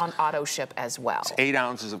get these on auto ship as well. It's 8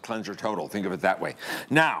 ounces of cleanser total. Think of it that way.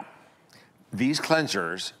 Now, these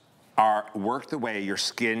cleansers work the way your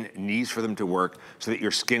skin needs for them to work so that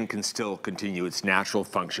your skin can still continue its natural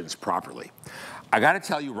functions properly. I gotta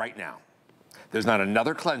tell you right now, there's not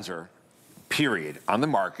another cleanser, period, on the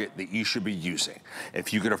market that you should be using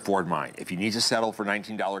if you could afford mine. If you need to settle for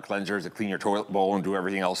 $19 cleansers to clean your toilet bowl and do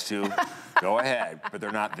everything else too, go ahead, but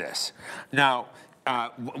they're not this. Now,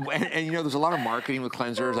 and you know, there's a lot of marketing with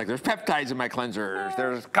cleansers. Like there's peptides in my cleansers,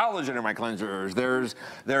 there's collagen in my cleansers,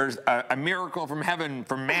 there's a miracle from heaven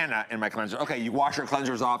from manna in my cleanser. Okay, you wash your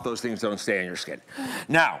cleansers off, those things don't stay on your skin.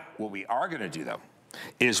 Now, what we are gonna do though,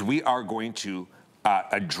 is we are going to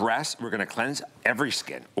we're gonna cleanse every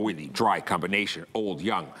skin, oily, dry, combination, old,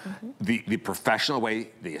 young, the professional way,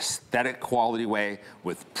 the aesthetic quality way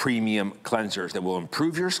with premium cleansers that will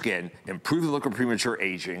improve your skin, improve the look of premature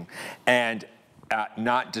aging, and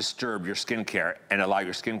not disturb your skincare and allow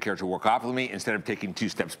your skincare to work optimally instead of taking 2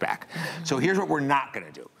 steps back. So here's what we're not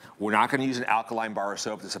gonna do. We're not gonna use an alkaline bar of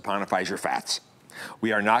soap that saponifies your fats.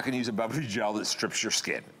 We are not gonna use a bubbly gel that strips your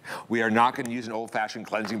skin. We are not gonna use an old-fashioned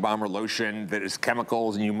cleansing balm or lotion that is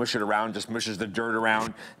chemicals and you mush it around, just mushes the dirt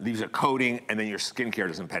around, leaves a coating, and then your skincare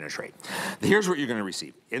doesn't penetrate. Here's what you're gonna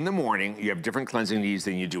receive. In the morning, you have different cleansing needs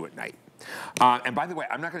than you do at night. And by the way,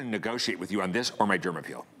 I'm not gonna negotiate with you on this or my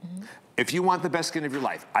Dermapeel. If you want the best skin of your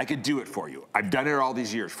life, I could do it for you. I've done it all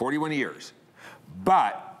these years, 41 years.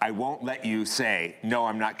 But I won't let you say, no,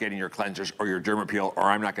 I'm not getting your cleansers or your Dermapeel, or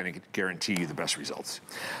I'm not gonna guarantee you the best results.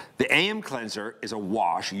 The AM cleanser is a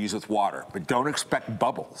wash you use with water, but don't expect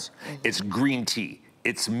bubbles. It's green tea.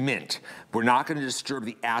 It's mint. We're not going to disturb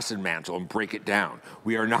the acid mantle and break it down.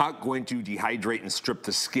 We are not going to dehydrate and strip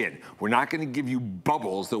the skin. We're not going to give you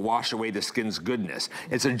bubbles that wash away the skin's goodness.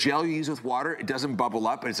 It's a gel you use with water. It doesn't bubble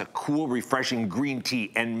up, and it's a cool, refreshing green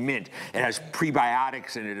tea and mint. It has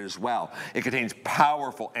prebiotics in it as well. It contains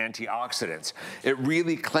powerful antioxidants. It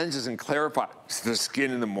really cleanses and clarifies the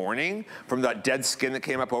skin in the morning from that dead skin that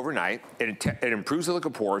came up overnight. It improves the look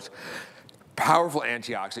of pores. Powerful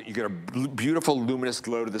antioxidant. You get a beautiful luminous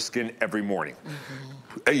glow to the skin every morning.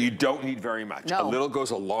 You don't need very much. No. A little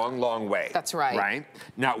goes a long, long way. That's right. Right?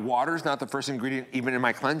 Now, water is not the first ingredient even in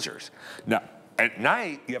my cleansers. Now, at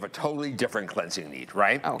night, you have a totally different cleansing need,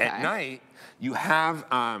 right? Okay. At night, you have,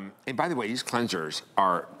 and by the way, these cleansers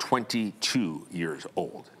are 22 years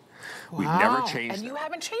old. We've never changed them. And you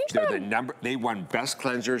haven't changed They're them. They won best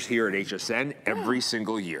cleansers here at HSN every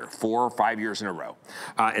single year, 4 or 5 years in a row.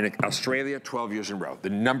 In Australia, 12 years in a row. The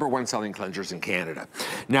 #1 selling cleansers in Canada.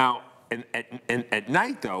 Now, at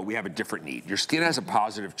night, though, we have a different need. Your skin has a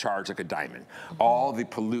positive charge like a diamond. All the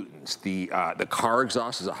pollutants, the car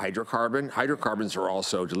exhaust is a hydrocarbon. Hydrocarbons are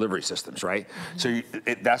also delivery systems, right? So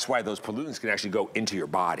that's why those pollutants can actually go into your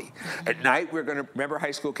body. At night, we're gonna, remember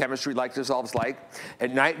high school chemistry, like dissolves like?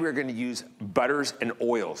 At night, we're gonna use butters and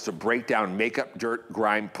oils to break down makeup, dirt,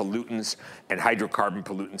 grime, pollutants, and hydrocarbon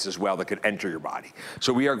pollutants as well that could enter your body.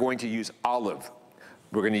 So we are going to use olive.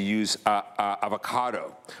 We're going to use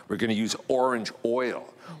avocado. We're going to use orange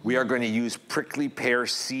oil. We are going to use prickly pear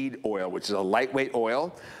seed oil, which is a lightweight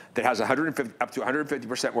oil that has up to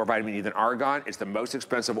 150% more vitamin E than argan. It's the most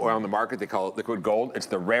expensive oil on the market. They call it liquid gold. It's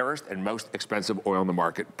the rarest and most expensive oil on the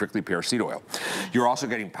market, prickly pear seed oil. You're also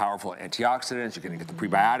getting powerful antioxidants. You're going to get the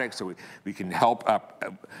prebiotics, so we can help,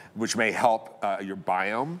 which may help your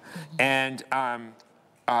biome. And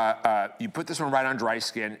you put this one right on dry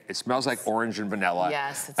skin. It smells like orange and vanilla.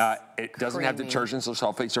 Yes, it doesn't have detergents or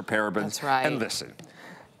sulfates or parabens. That's right. And listen,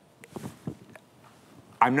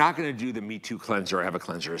 I'm not going to do the Me Too cleanser. I have a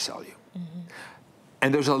cleanser to sell you.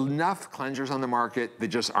 And there's enough cleansers on the market that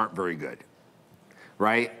just aren't very good,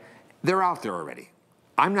 right? They're out there already.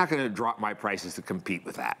 I'm not going to drop my prices to compete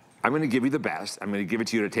with that. I'm going to give you the best. I'm going to give it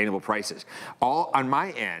to you at attainable prices. All on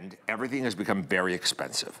my end, everything has become very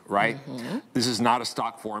expensive, right? This is not a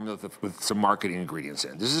stock formula with some marketing ingredients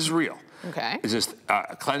in. This is real. Okay. It's just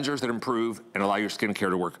cleansers that improve and allow your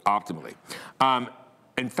skincare to work optimally.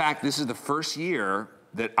 In fact, this is the first year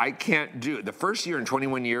that I can't do. The first year in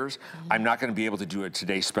 21 years, I'm not going to be able to do a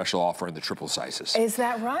today's special offer in the triple sizes. Is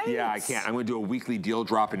that right? Yeah, I can't. I'm going to do a weekly deal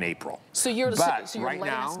drop in April. So you're right letting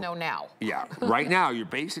now, us know now. Yeah, right now you're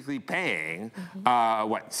basically paying,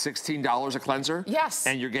 what, $16 a cleanser? Yes.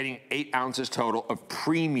 And you're getting 8 ounces total of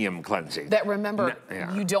premium cleansing. That, remember,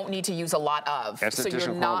 you don't need to use a lot of. That's so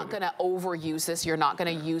you're not going to overuse this. You're not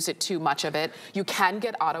going to use it too much of it. You can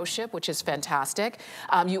get auto ship, which is fantastic.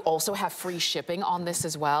 You also have free shipping on this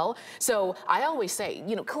as well. So I always say,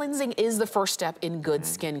 you know, cleansing is the first step in good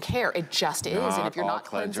skin care. It just is. And if you're not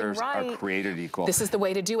cleansing right, are created equal. This is the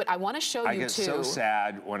way to do it. I want to show you too. I get so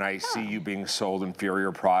sad when I see you being sold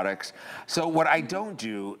inferior products. So what I don't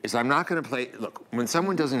do is I'm not going to play. Look, when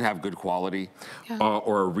someone doesn't have good quality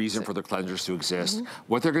or a reason for the cleansers to exist,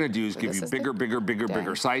 what they're going to do is give you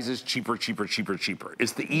bigger sizes, cheaper.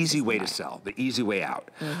 It's the easy way to sell, the easy way out.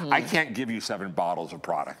 I can't give you 7 bottles of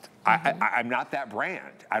product. I'm not that brand.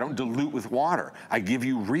 I don't dilute with water. I give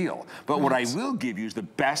you real. But what I will give you is the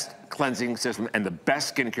best cleansing system and the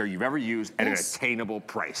best skincare you've ever used at an attainable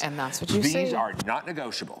price. And that's what you say. These are not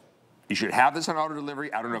negotiable. You should have this on auto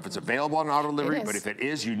delivery. I don't know if it's available on auto delivery, but if it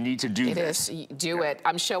is, you need to do this. It is. Do it.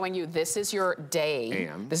 I'm showing you. This is your day.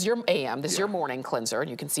 AM. This is your AM. This is your morning cleanser, and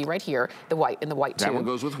you can see right here the white tube. That one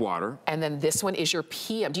goes with water. And then this one is your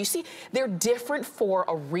PM. Do you see? They're different for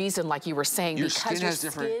a reason, like you were saying, because your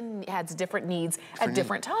skin has different needs at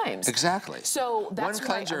different times. Exactly. So that's one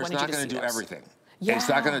cleanser is not going to do everything. Yeah. It's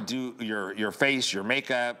not going to do your face, your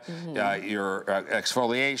makeup, your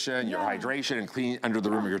exfoliation, your hydration, and clean under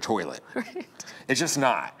the rim of your toilet. Right. It's just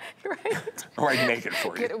not. Right. Or I'd make it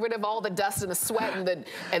for you. Get rid of all the dust and the sweat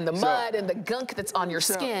and the mud and the gunk that's on your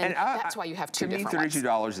skin. And that's why you have two different ones. To me,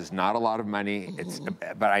 $32 is not a lot of money.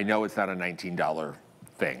 But I know it's not a $19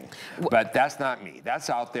 thing. But that's not me.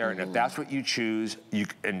 That's out there, and if that's what you choose,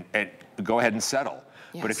 go ahead and settle.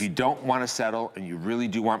 Yes. But if you don't want to settle and you really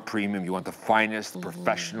do want premium, you want the finest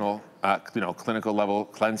professional, clinical level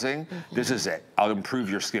cleansing, this is it. I'll improve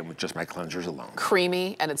your skin with just my cleansers alone.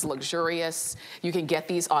 Creamy, and it's luxurious. You can get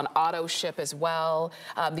these on auto ship as well.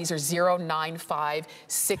 These are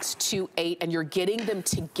 095628, and you're getting them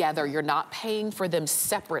together. You're not paying for them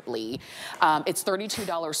separately. It's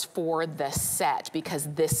 $32 for the set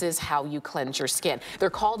because this is how you cleanse your skin. They're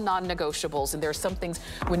called non-negotiables, and there's some things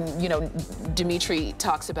when, Dimitri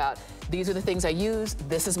talks about, these are the things I use.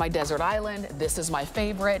 This is my desert island. This is my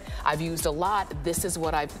favorite. I've used a lot. This is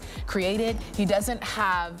what I've created. He doesn't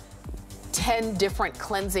have 10 different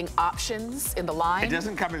cleansing options in the line. It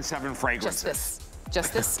doesn't come in 7 fragrances.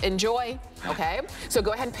 Just this, enjoy, okay? So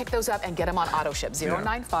go ahead and pick those up and get them on auto ship,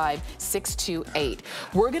 095628.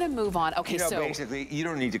 We're gonna move on, okay, so. Basically, you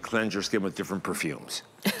don't need to cleanse your skin with different perfumes.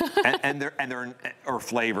 and they're, or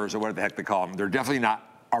flavors, or whatever the heck they call them. They're definitely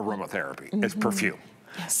not aromatherapy, it's perfume.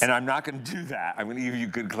 Yes. And I'm not gonna do that. I'm gonna give you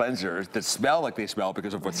good cleansers that smell like they smell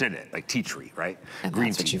because of what's in it, like tea tree, right? And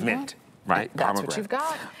green tea, mint, right? That's what you've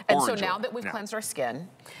got. And orange so now that we've cleansed our skin,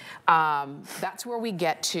 that's where we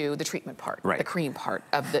get to the treatment part, the cream part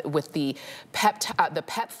of with the Pep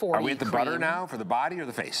 40. Are we at the butter now for the body or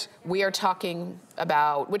the face? We are talking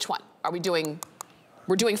about which one? Are we doing?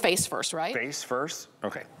 We're doing face first, right? Face first.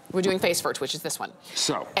 Okay. We're doing face first, which is this one.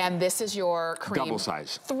 So. And this is your cream. Double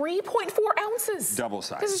size. 3.4 ounces. Double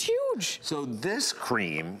size. This is huge. So this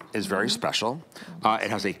cream is very special. It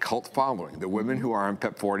has a cult following. The women who are on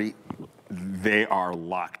Pep 40, they are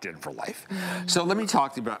locked in for life. So let me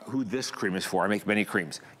talk to you about who this cream is for. I make many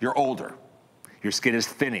creams. You're older. Your skin is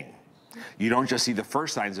thinning. You don't just see the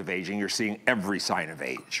first signs of aging, you're seeing every sign of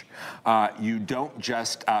age. You don't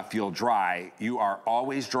just feel dry, you are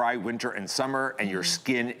always dry winter and summer, and your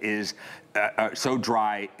skin is so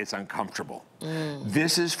dry, it's uncomfortable.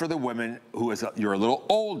 This is for the women who you're a little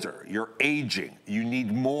older, you're aging, you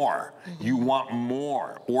need more, you want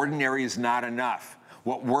more. Ordinary is not enough.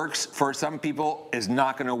 What works for some people is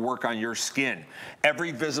not gonna work on your skin. Every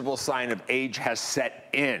visible sign of age has set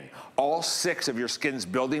in. All 6 of your skin's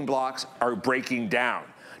building blocks are breaking down.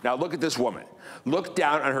 Now look at this woman. Look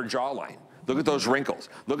down on her jawline. Look at those wrinkles.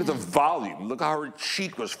 Look at the volume. Look how her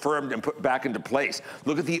cheek was firmed and put back into place.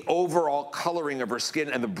 Look at the overall coloring of her skin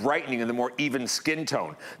and the brightening and the more even skin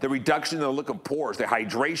tone. The reduction in the look of pores, the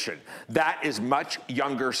hydration. That is much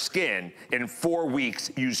younger skin in 4 weeks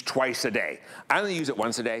used twice a day. I only use it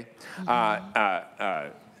once a day.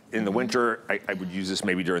 In the winter, I would use this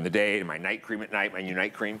maybe during the day, in my night cream at night, my new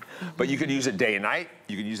night cream. But you could use it day and night.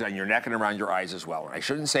 You can use it on your neck and around your eyes as well. And I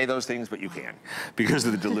shouldn't say those things, but you can because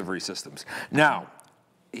of the delivery systems. Now,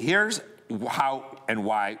 here's how and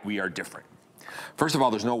why we are different. First of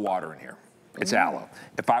all, there's no water in here. It's aloe.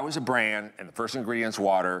 If I was a brand and the first ingredient's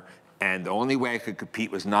water, and the only way I could compete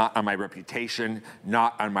was not on my reputation,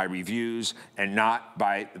 not on my reviews, and not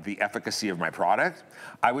by the efficacy of my product,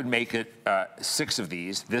 I would make it 6 of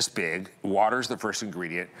these, this big. Water's the first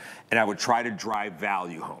ingredient, and I would try to drive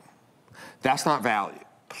value home. That's not value.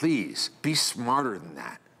 Please, be smarter than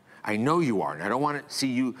that. I know you are, and I don't want to see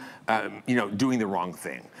you, doing the wrong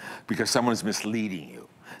thing because someone's misleading you.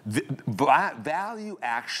 The value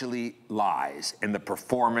actually lies in the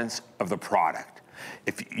performance of the product.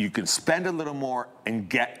 If you can spend a little more and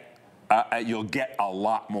you'll get a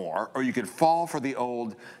lot more, or you could fall for the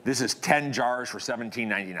old, this is 10 jars for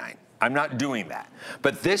 $17.99. I'm not doing that.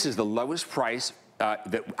 But this is the lowest price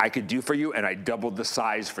that I could do for you, and I doubled the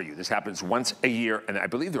size for you. This happens once a year, and I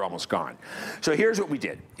believe they're almost gone. So here's what we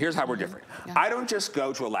did. Here's how we're different. I don't just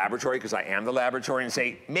go to a laboratory, because I am the laboratory, and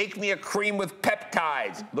say, make me a cream with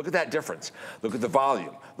peptides. Look at that difference. Look at the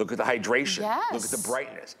volume. Look at the hydration. Look at the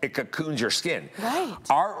brightness. It cocoons your skin. Right.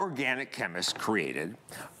 Our organic chemists created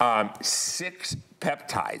 6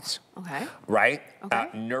 peptides, right?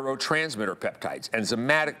 Neurotransmitter peptides,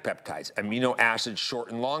 enzymatic peptides, amino acid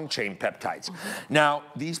short and long chain peptides. Now,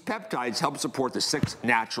 these peptides help support the 6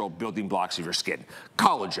 natural building blocks of your skin: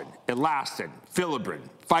 collagen, elastin, fibrinogen,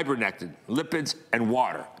 fibronectin, lipids, and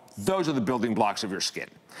water. Those are the building blocks of your skin.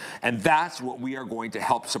 And that's what we are going to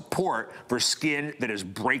help support for skin that is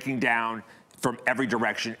breaking down from every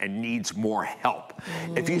direction and needs more help.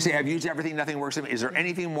 If you say, I've used everything, nothing works, is there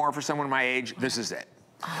anything more for someone my age? This is it.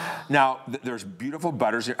 Now, there's beautiful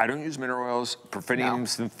butters here. I don't use mineral oils,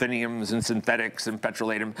 perfiniums, syntheniums, and synthetics, and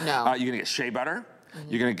petrolatum. You're gonna get shea butter.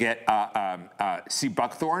 You're gonna get sea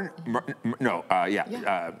buckthorn.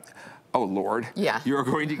 oh Lord. Yeah. You are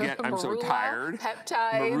going to get, I'm so tired.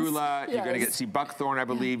 Peptides. Marula, you're going to get, see, buckthorn, I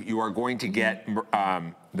believe. You are going to get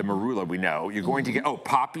the marula, we know. You're going to get,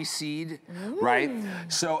 poppy seed, right?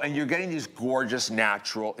 So, and you're getting these gorgeous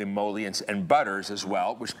natural emollients and butters as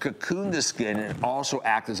well, which cocoon the skin and also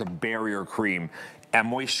act as a barrier cream and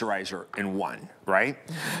moisturizer in one, right?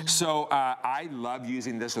 So I love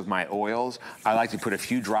using this with my oils. I like to put a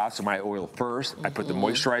few drops of my oil first. I put the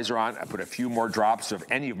moisturizer on. I put a few more drops of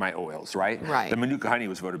any of my oils, right? Right. The Manuka honey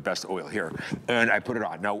was voted best oil here, and I put it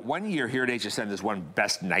on. Now, one year here at HSN, there's one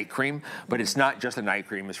best night cream, but it's not just a night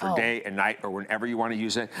cream. It's for day and night or whenever you want to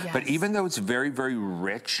use it. Yes. But even though it's very, very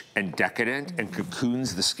rich and decadent and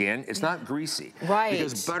cocoons the skin, it's not greasy. Right.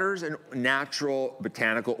 Because butters and natural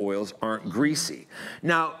botanical oils aren't greasy.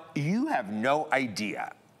 Now, you have no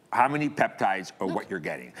idea how many peptides or what you're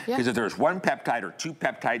getting. Because if there's one peptide or two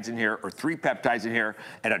peptides in here or three peptides in here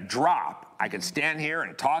and a drop, I can stand here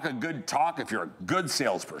and talk a good talk if you're a good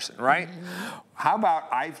salesperson, right? How about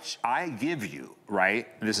I give you, right,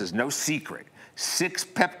 this is no secret, 6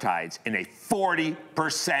 peptides in a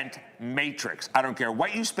 40% matrix. I don't care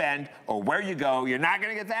what you spend or where you go, you're not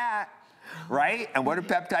gonna get that. Right? And what do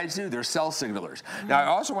peptides do? They're cell signalers. Now, I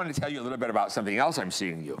also want to tell you a little bit about something else I'm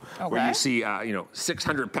seeing you, where you see,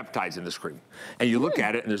 600 peptides in this cream. And you look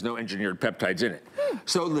at it, and there's no engineered peptides in it.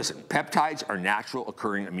 So listen, peptides are natural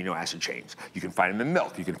occurring amino acid chains. You can find them in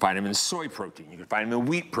milk. You can find them in soy protein. You can find them in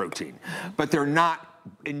wheat protein. But they're not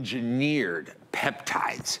engineered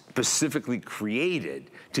peptides specifically created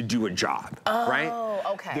to do a job, right? Oh,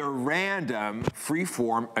 okay. They're random,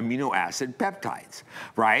 free-form amino acid peptides,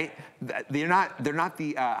 right? They're not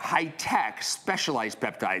the high-tech, specialized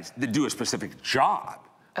peptides that do a specific job.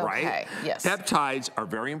 Right? Okay, yes. Peptides are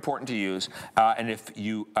very important to use, and if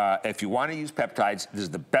you want to use peptides, this is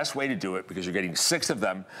the best way to do it because you're getting 6 of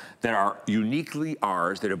them that are uniquely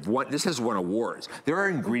ours, that have won, this has won awards. There are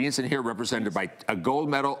ingredients in here represented by a gold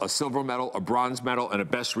medal, a silver medal, a bronze medal, and a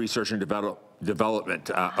Best Research and Development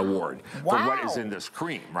Award for what is in this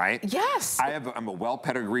cream, right? Yes. I'm a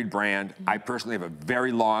well-pedigreed brand. I personally have a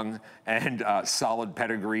very long and solid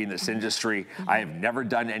pedigree in this industry. I have never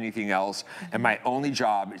done anything else, and my only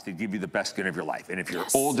job is to give you the best skin of your life. And if you're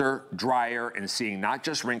older, drier, and seeing not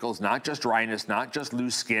just wrinkles, not just dryness, not just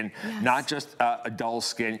loose skin, not just a dull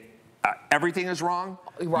skin, everything is wrong.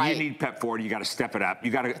 Right. You need Pep Forward. You got to step it up.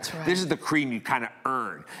 You got to. This is the cream you kind of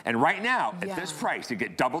earn. And right now, at this price, to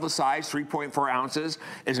get double the size, 3.4 ounces,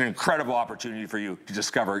 is an incredible opportunity for you to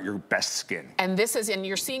discover your best skin. And this is, and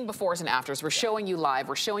you're seeing befores and afters. We're showing you live.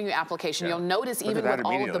 We're showing you application. You'll notice even with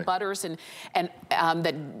all of the butters and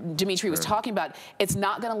that Dimitri was talking about, it's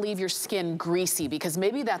not going to leave your skin greasy because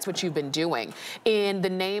maybe that's what you've been doing. In the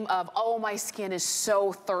name of, oh, my skin is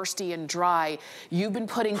so thirsty and dry, you've been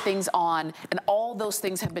putting things on, and all those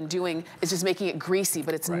things have been doing is just making it greasy,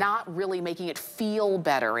 but it's not really making it feel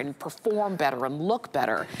better and perform better and look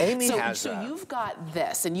better. Amy so you've got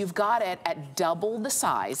this, and you've got it at double the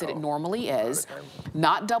size that it normally is,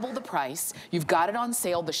 not double the price. You've got it on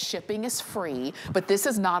sale. The shipping is free, but this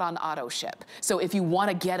is not on auto ship. So if you want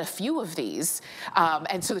to get a few of these,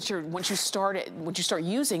 and so that once you start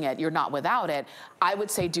using it, you're not without it, I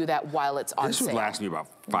would say do that while it's on sale. This would last me about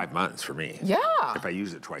 5 months for me. Yeah. If I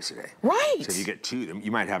use it twice a day. Right. So if you get 2 of them,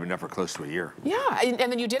 you might have enough for close to a year. Yeah, and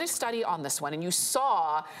then you did a study on this one, and you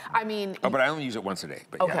saw, I mean... Oh, but I only use it once a day.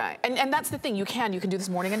 But okay, and that's the thing. You can do this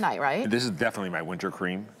morning and night, right? This is definitely my winter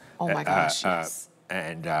cream. Oh my gosh, yes.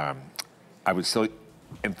 And I would still...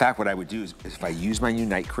 In fact, what I would do is if I use my new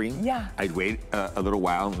night cream, I'd wait a little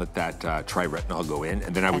while and let that tri-retinol go in,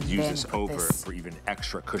 and then I would use this over for even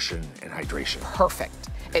extra cushion and hydration. Perfect.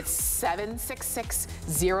 It's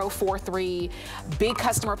 766043. Big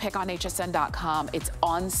customer pick on hsn.com. It's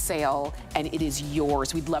on sale, and it is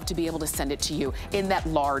yours. We'd love to be able to send it to you in that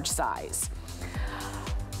large size.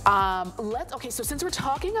 Okay, so since we're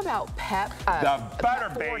talking about the butter,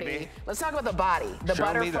 40, baby. Let's talk about the body. The Show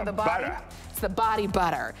butter me for the the body. butter. It's the body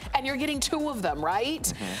butter. And you're getting 2 of them,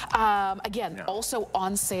 right? Again, also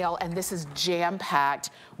on sale, and this is jam-packed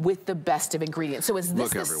with the best of ingredients. So is this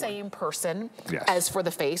the same person as for the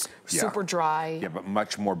face? Super dry? Yeah, but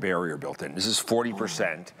much more barrier built in. This is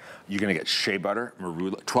 40%. You're gonna get shea butter,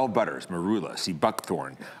 marula, 12 butters, marula, see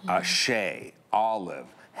buckthorn, shea, olive,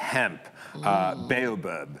 hemp,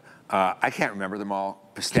 baobab. I can't remember them all.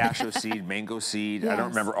 Pistachio seed, mango seed. I don't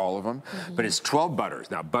remember all of them. But it's 12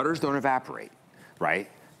 butters. Now, butters don't evaporate, right,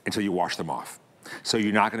 until you wash them off. So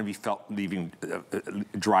you're not going to be leaving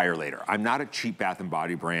drier later. I'm not a cheap Bath &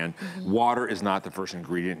 Body brand. Water is not the first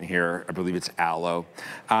ingredient in here. I believe it's aloe.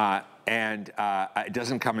 It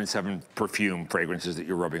doesn't come in 7 perfume fragrances that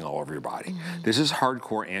you're rubbing all over your body. This is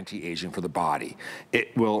hardcore anti-aging for the body.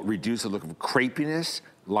 It will reduce the look of crepiness,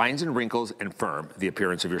 lines and wrinkles, and firm the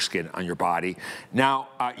appearance of your skin on your body. Now,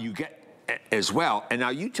 you get as well, and now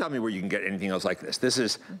you tell me where you can get anything else like this. This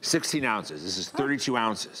is 16 ounces. This is 32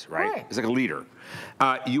 ounces, right? It's like a liter.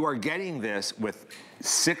 You are getting this with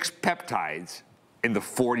 6 peptides in the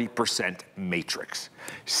 40% matrix.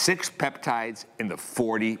 6 peptides in the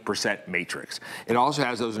 40% matrix. It also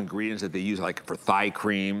has those ingredients that they use like for thigh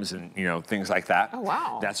creams and things like that. Oh,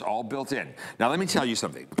 wow. That's all built in. Now let me tell you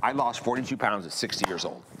something. I lost 42 pounds at 60 years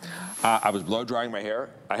old. I was blow drying my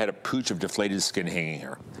hair. I had a pooch of deflated skin hanging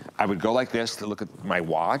here. I would go like this to look at my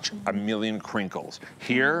watch, a million crinkles.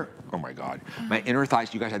 Here, oh my God. My inner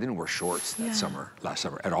thighs, you guys, I didn't wear shorts last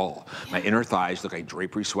summer at all. My inner thighs look like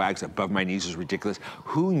drapery swags above my knees is ridiculous.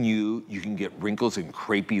 Who knew you can get wrinkles and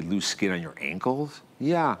crepey loose skin on your ankles?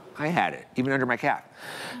 Yeah, I had it, even under my cap.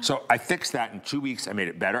 So I fixed that in 2 weeks. I made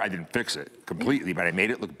it better. I didn't fix it completely, but I made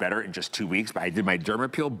it look better in just 2 weeks. But I did my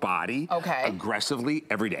Dermapeel body aggressively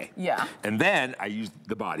every day. Yeah. And then I used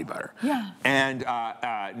the body butter. Yeah. And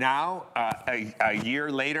now, a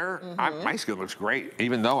year later, my skin looks great,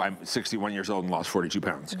 even though I'm 61 years old and lost 42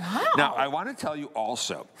 pounds. Wow. Now, I want to tell you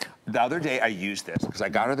also, the other day I used this because I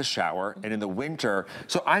got out of the shower, and in the winter,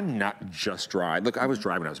 so I'm not just dry. Look, I was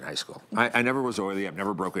dry when I was in high school. I never was oily. I've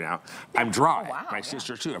never broken out. I'm dry. Oh, wow. My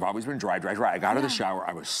sister too. I've always been dry. I got out of the shower.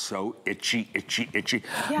 I was so itchy.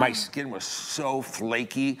 My skin was so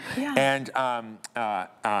flaky. And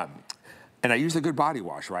I used a good body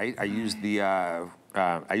wash, right? I used the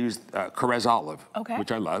Carrez Olive,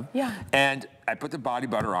 which I love. Yeah. And I put the body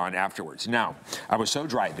butter on afterwards. Now, I was so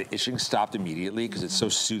dry, the itching stopped immediately because it's so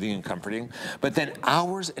soothing and comforting. But then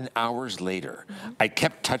hours and hours later, I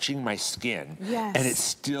kept touching my skin, and it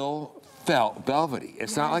still felt velvety.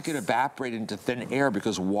 It's not like it evaporated into thin air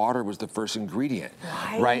because water was the first ingredient,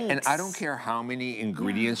 right? And I don't care how many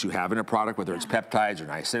ingredients you have in a product, whether it's peptides or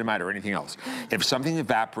niacinamide or anything else. If something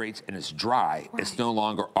evaporates and it's dry, it's no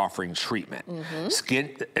longer offering treatment.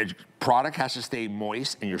 Skin product has to stay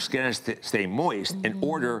moist, and your skin has to stay moist in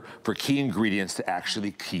order for key ingredients to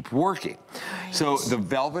actually keep working. So the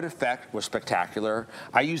velvet effect was spectacular.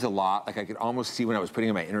 I used a lot. Like I could almost see when I was putting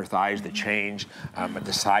in my inner thighs the change. At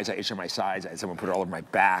the sides, I itched on my sides. I had someone put it all over my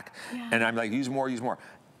back. And I'm like, use more, use more.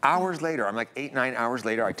 Hours later, I'm like 8, 9 hours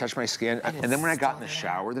later, I touched my skin. And then when I got in the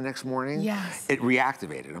shower the next morning, it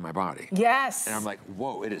reactivated on my body. Yes. And I'm like,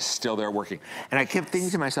 whoa, it is still there working. And I kept thinking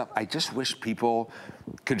to myself, I just wish people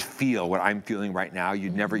could feel what I'm feeling right now.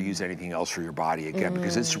 You'd never use anything else for your body again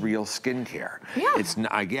because it's real skincare. It's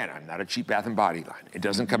not, again, I'm not a cheap Bath and Body line. It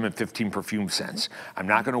doesn't come in 15 perfume scents. I'm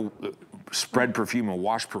not going to spread perfume and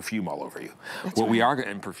wash perfume all over you. What we are,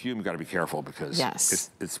 in perfume, you got to be careful because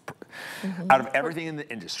it's out of everything in the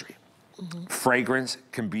industry, fragrance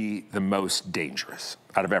can be the most dangerous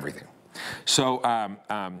out of everything. So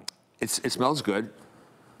it smells good.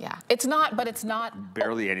 Yeah, it's not, but it's not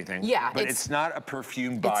barely anything. Yeah, but it's not a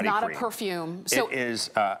perfume body cream. It's not a perfume. So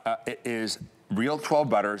it is real 12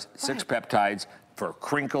 butters, 6 peptides, for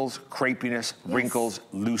crinkles, crepiness, wrinkles,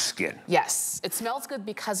 loose skin. Yes, it smells good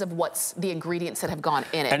because of what's the ingredients that have gone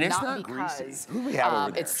in it, and it's not because greasy. Who do we have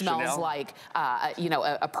over there? It smells Chanel? Like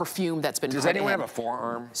a perfume that's been Does put anyone in. have a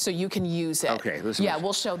forearm? So you can use it. Okay, listen. Yeah,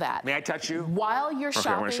 we'll show that. May I touch you? While you're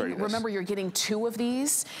I wanna show shopping, you this. remember you're getting 2 of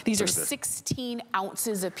these. These are 16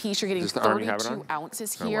 ounces a piece. You're getting 32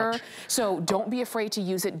 ounces here. So don't be afraid to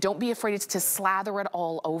use it. Don't be afraid to slather it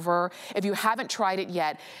all over. If you haven't tried it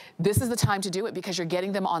yet, this is the time to do it because you're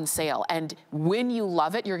getting them on sale. And when you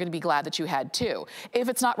love it, you're gonna be glad that you had 2. If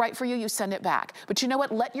it's not right for you, you send it back. But you know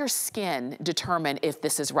what? Let your skin determine if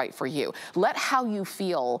this is right for you. Let how you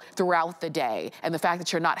feel throughout the day and the fact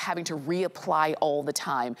that you're not having to reapply all the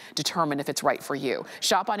time determine if it's right for you.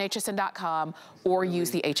 Shop on hsn.com or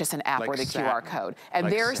use the HSN app or the QR code.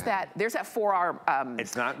 And there's that forearm.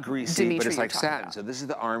 It's not greasy, but it's like satin. So this is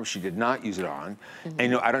the arm she did not use it on.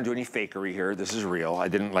 And I don't do any fakery here. This is real. I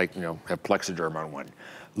didn't have Plexiderm on one.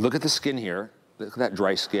 Look at the skin here. Look at that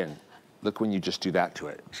dry skin. Look when you just do that to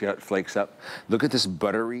it. See how it flakes up? Look at this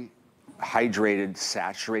buttery, hydrated,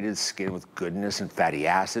 saturated skin with goodness and fatty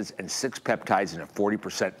acids and 6 peptides in a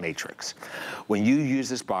 40% matrix. When you use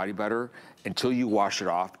this body butter, until you wash it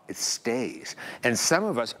off, it stays. And some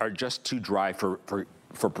of us are just too dry for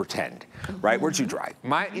for pretend, right? Where'd you dry?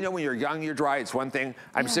 You know, when you're young, you're dry, it's one thing.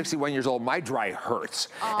 I'm 61 years old, my dry hurts.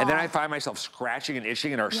 And then I find myself scratching and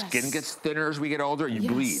itching and our skin gets thinner as we get older, you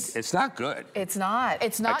bleed. It's not good. It's not.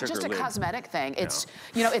 It's not just a cosmetic thing. It's,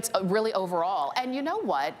 you know, it's really overall. And you know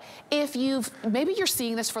what? If maybe you're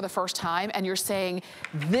seeing this for the first time and you're saying,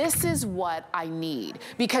 this is what I need,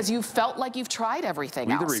 because you felt like you've tried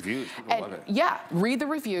everything else. Read the reviews, people love it. Yeah, read the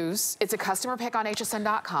reviews. It's a customer pick on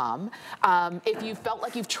hsn.com. If you felt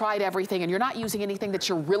like you've tried everything and you're not using anything that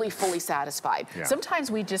you're really fully satisfied.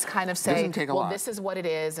 Sometimes we just kind of say, well, this is what it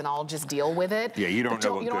is and I'll just deal with it. Yeah, you don't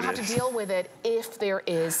know what good is. You don't have to deal with it if there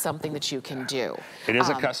is something that you can do. It is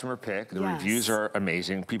a customer pick. The reviews are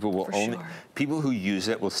amazing. People will people who use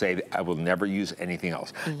it will say, I will never use anything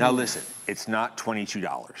else. Now listen, it's not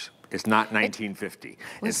 $22. It's not $19.50.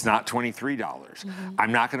 It's not $23.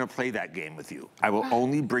 I'm not gonna play that game with you. I will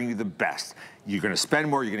only bring you the best. You're gonna spend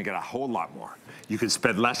more, you're gonna get a whole lot more. You can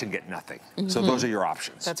spend less and get nothing. So those are your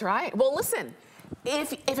options. That's right. Well, listen,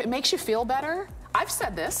 if it makes you feel better, I've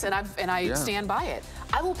said this and I stand by it.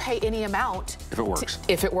 I will pay any amount if it works.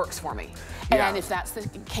 If it works for me. And if that's the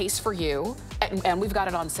case for you, and we've got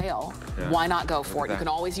it on sale, why not go for it? You can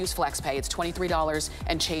always use FlexPay. It's $23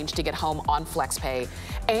 and change to get home on FlexPay.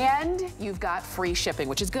 And you've got free shipping,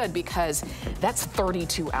 which is good because that's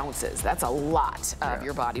 32 ounces. That's a lot of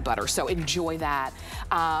your body butter. So enjoy that.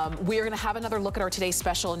 We're gonna have another look at our today's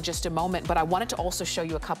special in just a moment, but I wanted to also show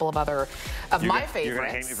you a couple of other of my favorites. You're gonna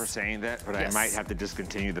hate me for saying that, but I might have to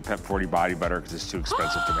discontinue the Pep 40 body butter because it's too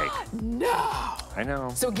expensive to make. No. I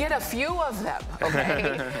know. So get a few of them,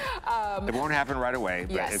 okay? It won't happen right away,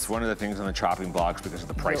 but it's one of the things on the chopping blocks because of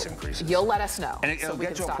the price increases. You'll let us know. And it'll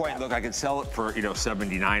get to a point, look, I can sell it for, you know,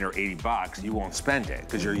 79 or 80 bucks. You won't spend it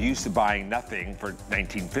because you're used to buying nothing for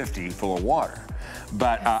 $19.50 full of water.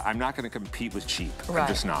 But I'm not going to compete with cheap. I'm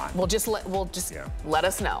just not. We'll just let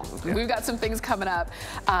us know. We've got some things coming up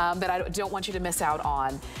that I don't want you to miss out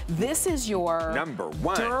on. This is your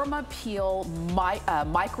 #1 Derma Peel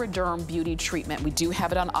Microderm Beauty Treatment. We do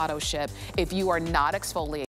have it on auto ship. If you are not exfoliating